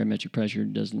that the barometric pressure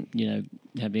doesn't,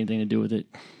 have anything to do with it.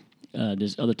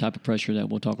 This other type of pressure that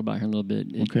we'll talk about here in a little bit.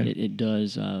 It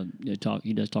does.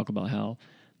 He does talk about how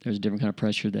there's a different kind of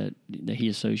pressure that he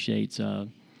associates.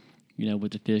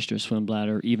 With the fish or swim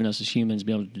bladder, even us as humans,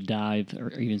 be able to dive or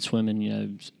even swim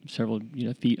in, several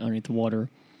feet underneath the water.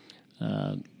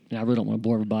 And I really don't want to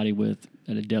bore everybody with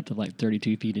at a depth of like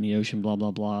 32 feet in the ocean, blah blah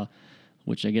blah.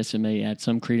 which I guess it may add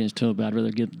some credence to it, but I'd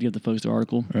rather give the folks the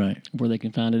article Right. where they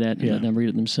can find it at and Yeah. let them read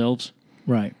it themselves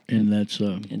Right. And that's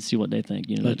and see what they think.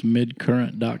 You know, that's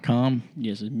midcurrent.com.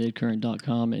 yes, it's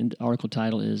midcurrent.com, and the article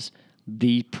title is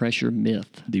 "The Pressure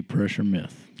Myth." The pressure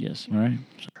myth. Yes. All right.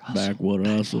 Backwater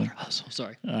hustle.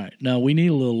 Sorry. All right. Now we need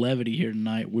a little levity here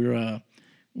tonight.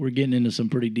 We're getting into some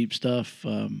pretty deep stuff.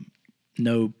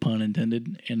 No pun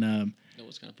intended. And That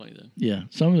was kind of funny though. yeah,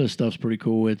 some of this stuff's pretty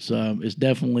cool. It's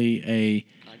definitely a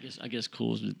I guess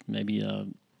cool is maybe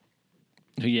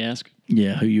who you ask. who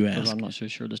you Because ask. I'm not so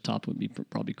sure this topic would be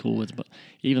probably cool with, but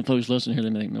even folks listening here, they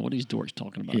may think, man, what are these dorks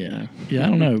talking about? Yeah. You know? Yeah, I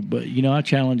don't know, but I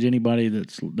challenge anybody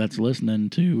that's listening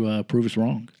to prove us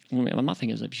wrong. Well, my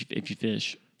thing is, if you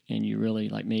fish and you really,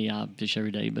 like me, I fish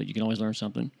every day, but you can always learn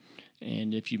something.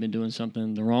 And if you've been doing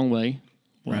something the wrong way,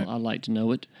 well, Right. I'd like to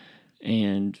know it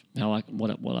and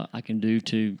what I can do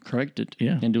to correct it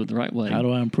Yeah. and do it the right way. How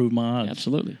do I improve my odds?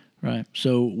 Absolutely. Right.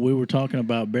 So we were talking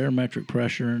about barometric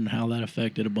pressure and how that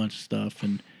affected a bunch of stuff,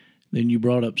 and then you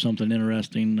brought up something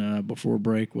interesting before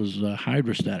break was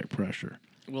hydrostatic pressure.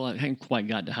 Well, I haven't quite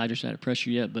got to hydrostatic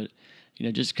pressure yet, but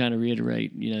just to kind of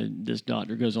reiterate, this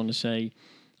doctor goes on to say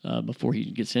before he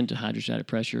gets into hydrostatic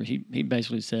pressure, he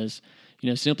basically says,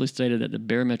 simply stated that the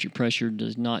barometric pressure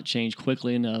does not change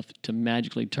quickly enough to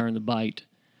magically turn the bite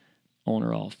on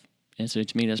or off. And so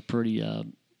to me, that's pretty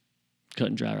cut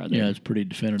and dry right there. Yeah, it's a pretty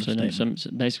definitive statement.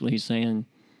 So basically, he's saying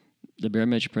the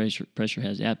barometric pressure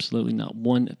has absolutely not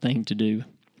one thing to do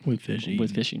With fish eating.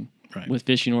 with fishing. Right. With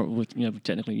fishing or with,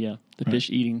 technically, the fish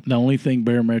eating, The only thing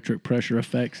barometric pressure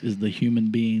affects is the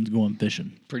human beings going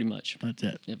fishing. pretty much, That's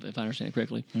it. if I understand it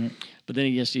correctly. Right. But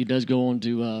then, yes, he does go on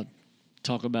to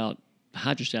talk about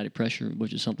hydrostatic pressure,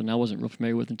 which is something I wasn't real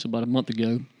familiar with until about a month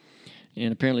ago.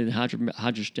 And apparently, the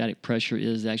hydrostatic pressure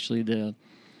is actually the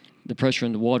pressure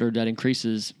in the water that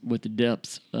increases with the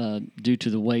depth due to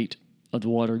the weight of the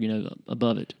water,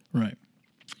 above it. Right.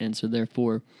 And so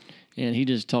therefore, and he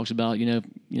just talks about,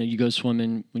 you go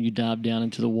swimming, when you dive down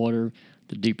into the water,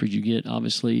 the deeper you get,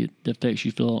 obviously, the effects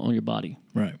you feel on your body.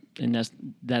 Right. And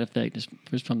that effect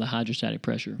is from the hydrostatic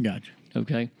pressure. Gotcha.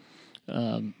 Okay.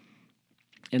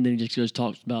 And then he just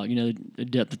talks about, the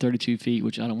depth of 32 feet,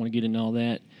 which I don't want to get into all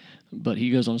that. But he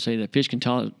goes on to say that fish can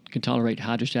tolerate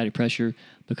hydrostatic pressure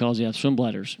because they have swim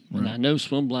bladders. Right. And I know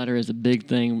swim bladder is a big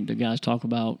thing that guys talk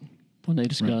about when they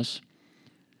discuss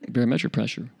barometric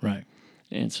pressure. Right.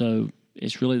 And so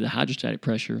it's really the hydrostatic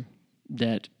pressure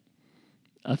that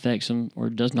affects them or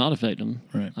does not affect them,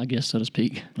 Right. I guess, so to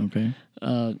speak, Okay.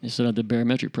 instead of the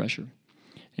barometric pressure.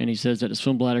 And he says that the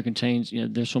swim bladder contains,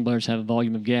 their swim bladders have a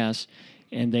volume of gas,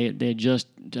 and they adjust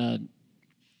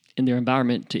in their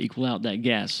environment to equal out that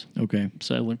gas. Okay.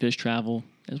 So when fish travel,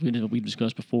 as we've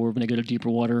discussed before, when they go to deeper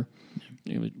water,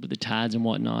 with the tides and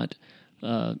whatnot,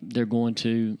 they're going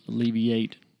to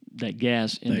alleviate that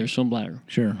gas in their swim bladder.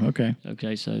 Sure. Okay.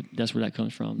 Okay, so that's where that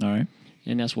comes from. All right.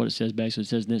 And that's what it says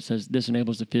basically. It says this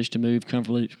enables the fish to move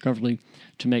comfortably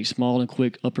to make small and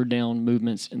quick up or down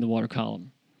movements in the water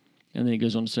column. And then it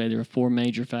goes on to say there are 4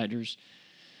 major factors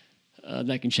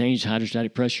that can change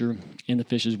hydrostatic pressure in the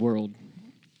fish's world.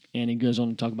 And he goes on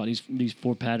to talk about these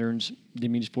 4 patterns. They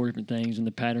mean these 4 different things and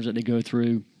the patterns that they go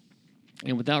through.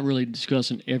 And without really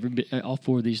discussing all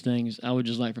 4 of these things, I would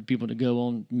just like for people to go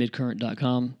on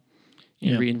midcurrent.com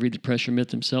and read the pressure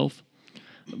myth himself.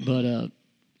 But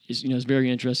it's very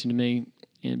interesting to me.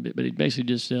 But it basically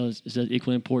just says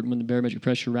equally important when the barometric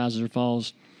pressure rises or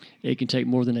falls, it can take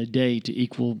more than a day to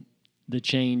equal the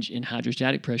change in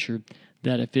hydrostatic pressure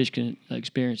that a fish can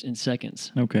experience in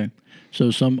seconds. Okay.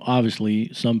 So some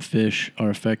fish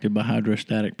are affected by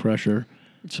hydrostatic pressure.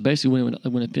 So basically,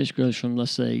 when a fish goes from,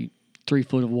 let's say, 3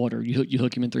 foot of water, you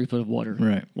hook him in 3 foot of water.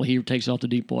 Right. Well, he takes off to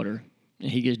deep water, and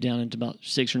he gets down into about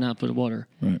 6 or 9 foot of water.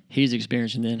 Right. He's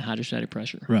experiencing then hydrostatic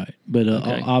pressure. Right. But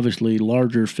Okay. obviously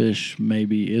larger fish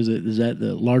maybe is that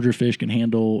the larger fish can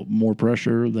handle more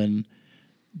pressure than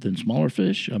smaller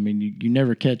fish? I mean, you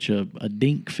never catch a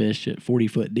dink fish at 40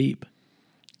 foot deep.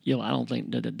 I don't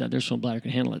think that their swim bladder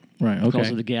can handle it. Right. Okay.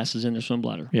 Because of the gases in their swim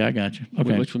bladder. Yeah, I got you.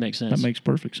 Okay. Which would make sense. That makes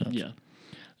perfect sense. Yeah.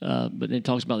 But then it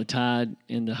talks about the tide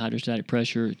and the hydrostatic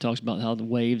pressure. It talks about how the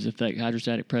waves affect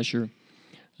hydrostatic pressure,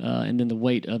 and then the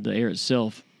weight of the air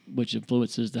itself, which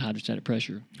influences the hydrostatic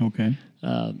pressure. Okay.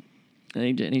 So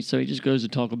he just goes to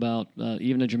talk about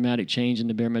even a dramatic change in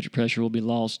the barometric pressure will be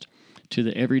lost to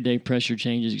the everyday pressure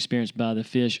changes experienced by the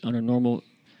fish under normal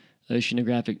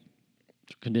oceanographic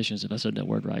conditions, if I said that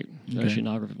word right. Okay.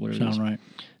 Oceanography, whatever it Sound is. right.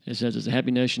 It says it's a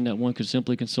happy notion that one could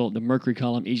simply consult the mercury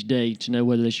column each day to know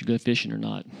whether they should go fishing or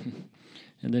not.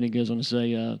 And then he goes on to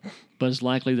say, but it's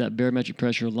likely that barometric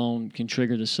pressure alone can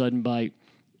trigger the sudden bite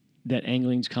that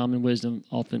angling's common wisdom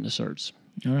often asserts.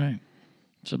 All right.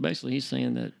 So basically, he's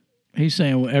saying that He's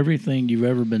saying everything you've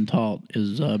ever been taught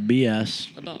is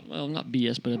BS about, well, not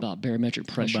BS, but about barometric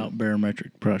pressure. about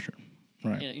barometric pressure.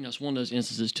 Right. And, it's one of those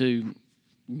instances, too,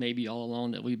 maybe all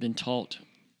along that we've been taught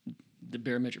the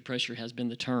barometric pressure has been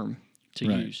the term to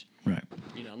Right. use. Right.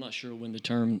 I'm not sure when the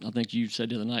term, I think you said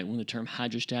the other night, when the term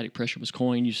hydrostatic pressure was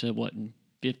coined, you said, what, in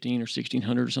 15 or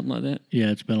 1600 or something like that?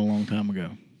 Yeah, it's been a long time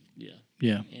ago. Yeah.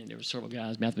 Yeah. And there were several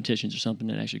guys, mathematicians or something,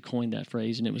 that actually coined that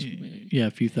phrase, and it was Yeah,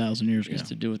 a few thousand years ago. it's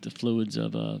to do with the fluids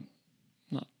of,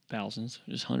 not thousands,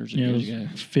 just hundreds of Yeah, it years was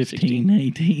ago. 15,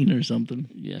 18 or something.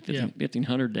 Yeah,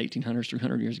 1500 to 1800s,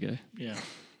 300 years ago. Yeah.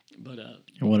 But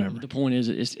Whatever. the point is,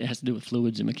 it has to do with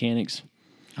fluids and mechanics.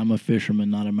 I'm a fisherman,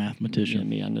 not a Yeah, mathematician.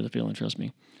 me, I know the feeling, trust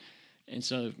me. And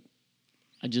so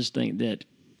I just think that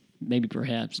maybe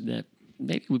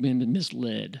we've been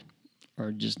misled,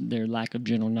 or just their lack of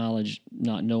general knowledge,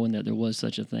 not knowing that there was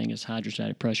such a thing as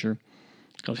hydrostatic pressure.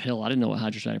 Because, hell, I didn't know what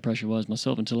hydrostatic pressure was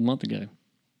myself until a month ago.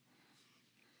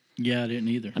 Yeah, I didn't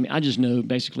either. I mean, I just know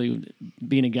basically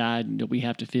being a guide that we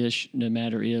have to fish no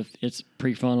matter if it's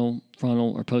prefrontal,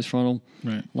 frontal, or post-frontal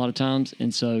Right. a lot of times.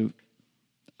 And so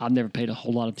I've never paid a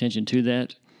whole lot of attention to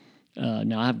that.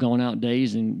 Now, I've gone out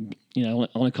days and,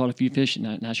 only caught a few fish, and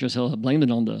I sure as hell have blamed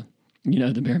it on the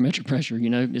barometric pressure.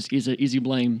 It's an easy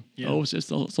blame. Yeah. Oh,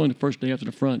 it's only the first day after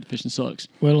the front. Fishing sucks.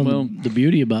 Well, the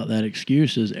beauty about that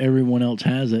excuse is everyone else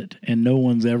has it, and no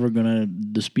one's ever going to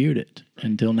dispute it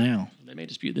until now. They may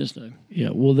dispute this, though. Yeah,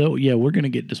 well, we're going to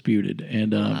get disputed,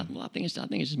 and I think it's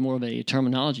just more of a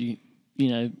terminology,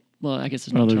 Well, I guess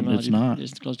it's Well, not it's terminology. not.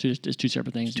 It's close to it's two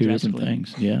separate things. two different drastically.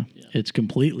 things. Yeah. It's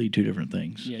completely two different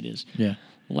things. Yeah, it is. Yeah.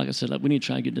 Well, like I said, we need to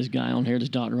try to get this guy on here, this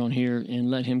doctor on here, and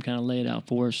let him kind of lay it out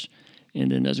for us. And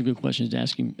then those are good questions to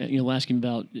ask him. We'll ask him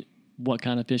about what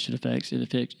kind of fish it affects.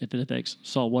 If it affects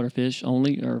saltwater fish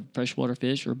only, or freshwater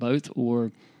fish, or both,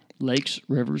 or lakes,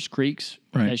 rivers, creeks,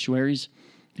 Right. estuaries,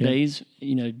 bays,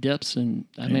 depths. And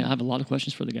I have a lot of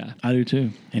questions for the guy. I do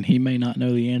too. And he may not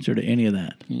know the answer to any of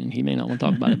that. And he may not want to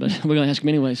talk about it, but we're going to ask him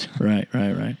anyways. Right.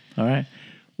 All right.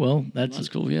 Well, That's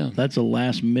cool, yeah. That's the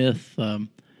last myth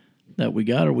that we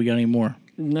got, or we got any more?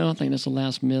 No, I think that's the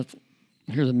last myth.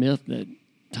 Here's a myth that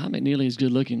Tom McNeely is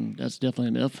good looking. That's definitely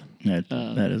a myth.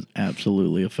 That is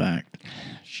absolutely a fact.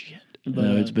 Shit.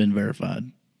 No, it's been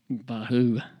verified. By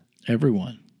who?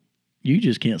 Everyone. You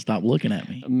just can't stop looking at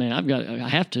me. Man, I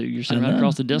have to. You're sitting I right know.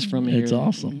 across the desk from me. It's here.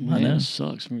 awesome. Man, I know. It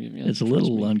sucks. It's a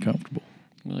little uncomfortable.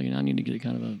 Well, I need to get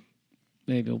kind of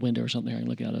maybe a window or something I can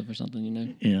look out of or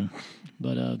something, Yeah.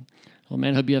 But, well,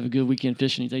 man, I hope you have a good weekend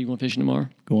fishing. You think you're going fishing tomorrow?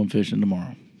 Going fishing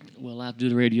tomorrow. Well, I have to do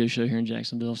the radio show here in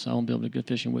Jacksonville, so I won't be able to go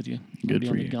fishing with you. Good I'll be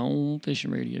for on you. the Gone Fishing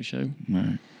radio show. All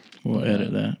right. We'll But,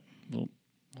 edit that. Well,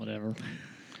 whatever.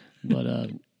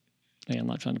 But, hey, I'm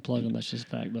not trying to plug them. That's just a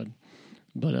fact. But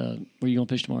where are you going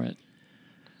to fish tomorrow at?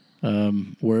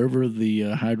 Wherever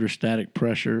the hydrostatic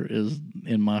pressure is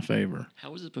in my favor.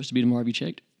 How is it supposed to be tomorrow? Have you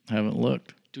checked? Haven't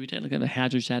looked. Do we technically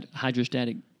have a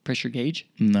hydrostatic pressure gauge?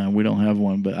 No, we don't have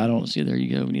one, but I Well, don't. see, there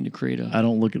you go. We need to create a. I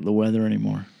don't look at the weather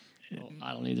anymore. Well,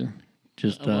 I don't either.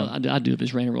 Just Well, I do if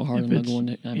it's raining real hard. if I'm not it's-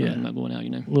 going. yeah. I'm not going out.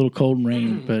 a little cold and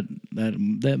rain, but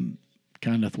that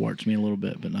kind of thwarts me a little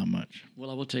bit, but not much. Well,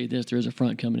 I will tell you this: there is a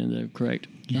front coming in, though. Correct.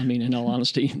 I mean, in all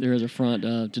honesty, there is a front.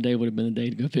 Today would have been the day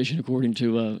to go fishing, according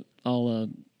to all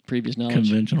previous knowledge.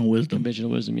 Conventional wisdom. Conventional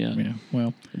wisdom, yeah. Yeah.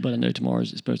 Well, But I know tomorrow's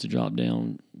supposed to drop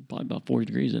down probably about 40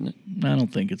 degrees, isn't it? I don't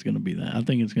think it's going to be that. I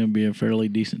think it's going to be a fairly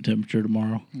decent temperature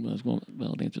tomorrow. Well,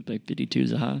 I think it's like 52 is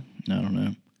the high, I don't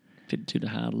know. 52 the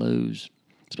high, lows.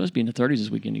 It's supposed to be in the 30s this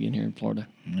weekend again here in Florida.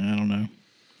 I don't know.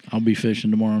 I'll be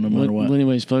fishing tomorrow no matter what. Well,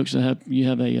 anyways, folks, I hope you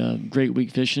have a great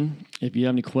week fishing. If you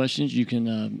have any questions, you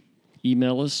can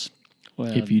email us.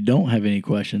 If you don't have any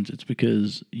questions, it's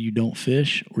because you don't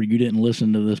fish or you didn't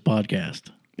listen to this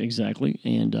podcast. Exactly.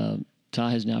 And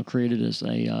Ty has now created us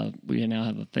we now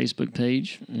have a Facebook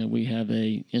page, and we have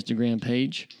a Instagram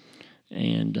page,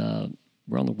 and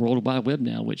we're on the World Wide Web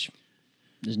now, which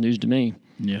is news to me.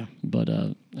 Yeah. But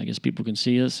I guess people can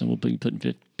see us, and we'll be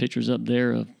putting pictures up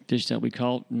there of fish that we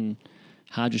caught in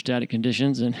hydrostatic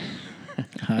conditions. And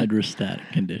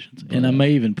Hydrostatic conditions. And I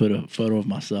may even put a photo of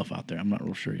myself out there. I'm not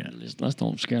real sure yet. let's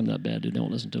don't scare them that bad, dude. They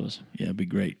won't listen to us. Yeah, it'd be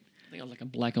great. I think I like a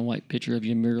black and white picture of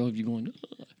you, a mural of you going,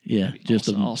 Yeah, just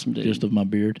awesome, dude. just of my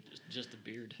beard. just the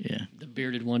beard. Yeah. The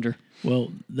bearded wonder.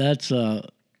 Well, that's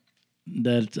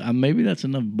maybe that's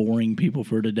enough boring people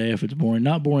for today. If it's boring,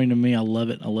 not boring to me, I love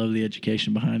it. I love the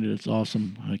education behind it. It's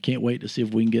awesome. I can't wait to see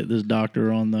if we can get this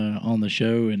doctor on the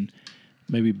show and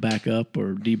maybe back up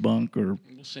or debunk or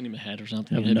We'll send him a hat or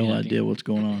something. have no idea what's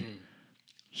going on.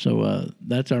 So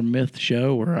that's our myth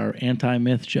show, or our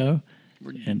anti-myth show.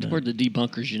 We're the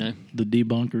debunkers, The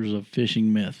debunkers of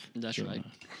fishing myth. That's right.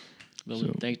 Well,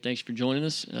 thanks for joining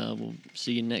us. We'll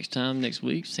see you next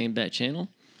week, same bat channel.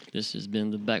 This has been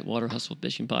the Backwater Hustle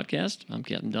Fishing Podcast. I'm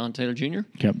Captain Don Taylor Jr.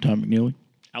 Captain Tom McNeely.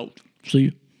 Out. See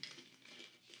you.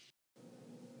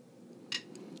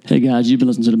 Hey guys, you've been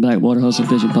listening to the Backwater Hustle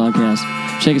Fishing Podcast.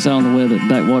 Check us out on the web at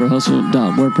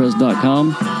backwaterhustle.wordpress.com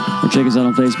or check us out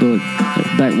on Facebook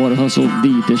at Backwater Hustle,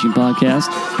 the Fishing Podcast.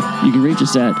 You can reach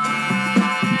us at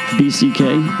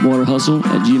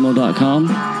bckwaterhustle@gmail.com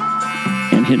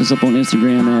and hit us up on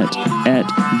Instagram at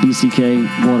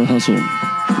bckwaterhustle.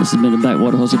 This has been the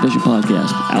Backwater Hustle Fishing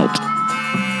Podcast. Out.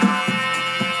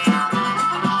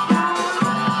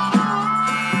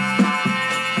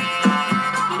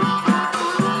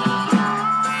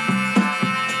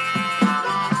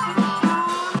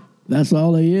 That's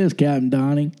all he is, Captain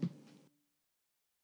Donnie.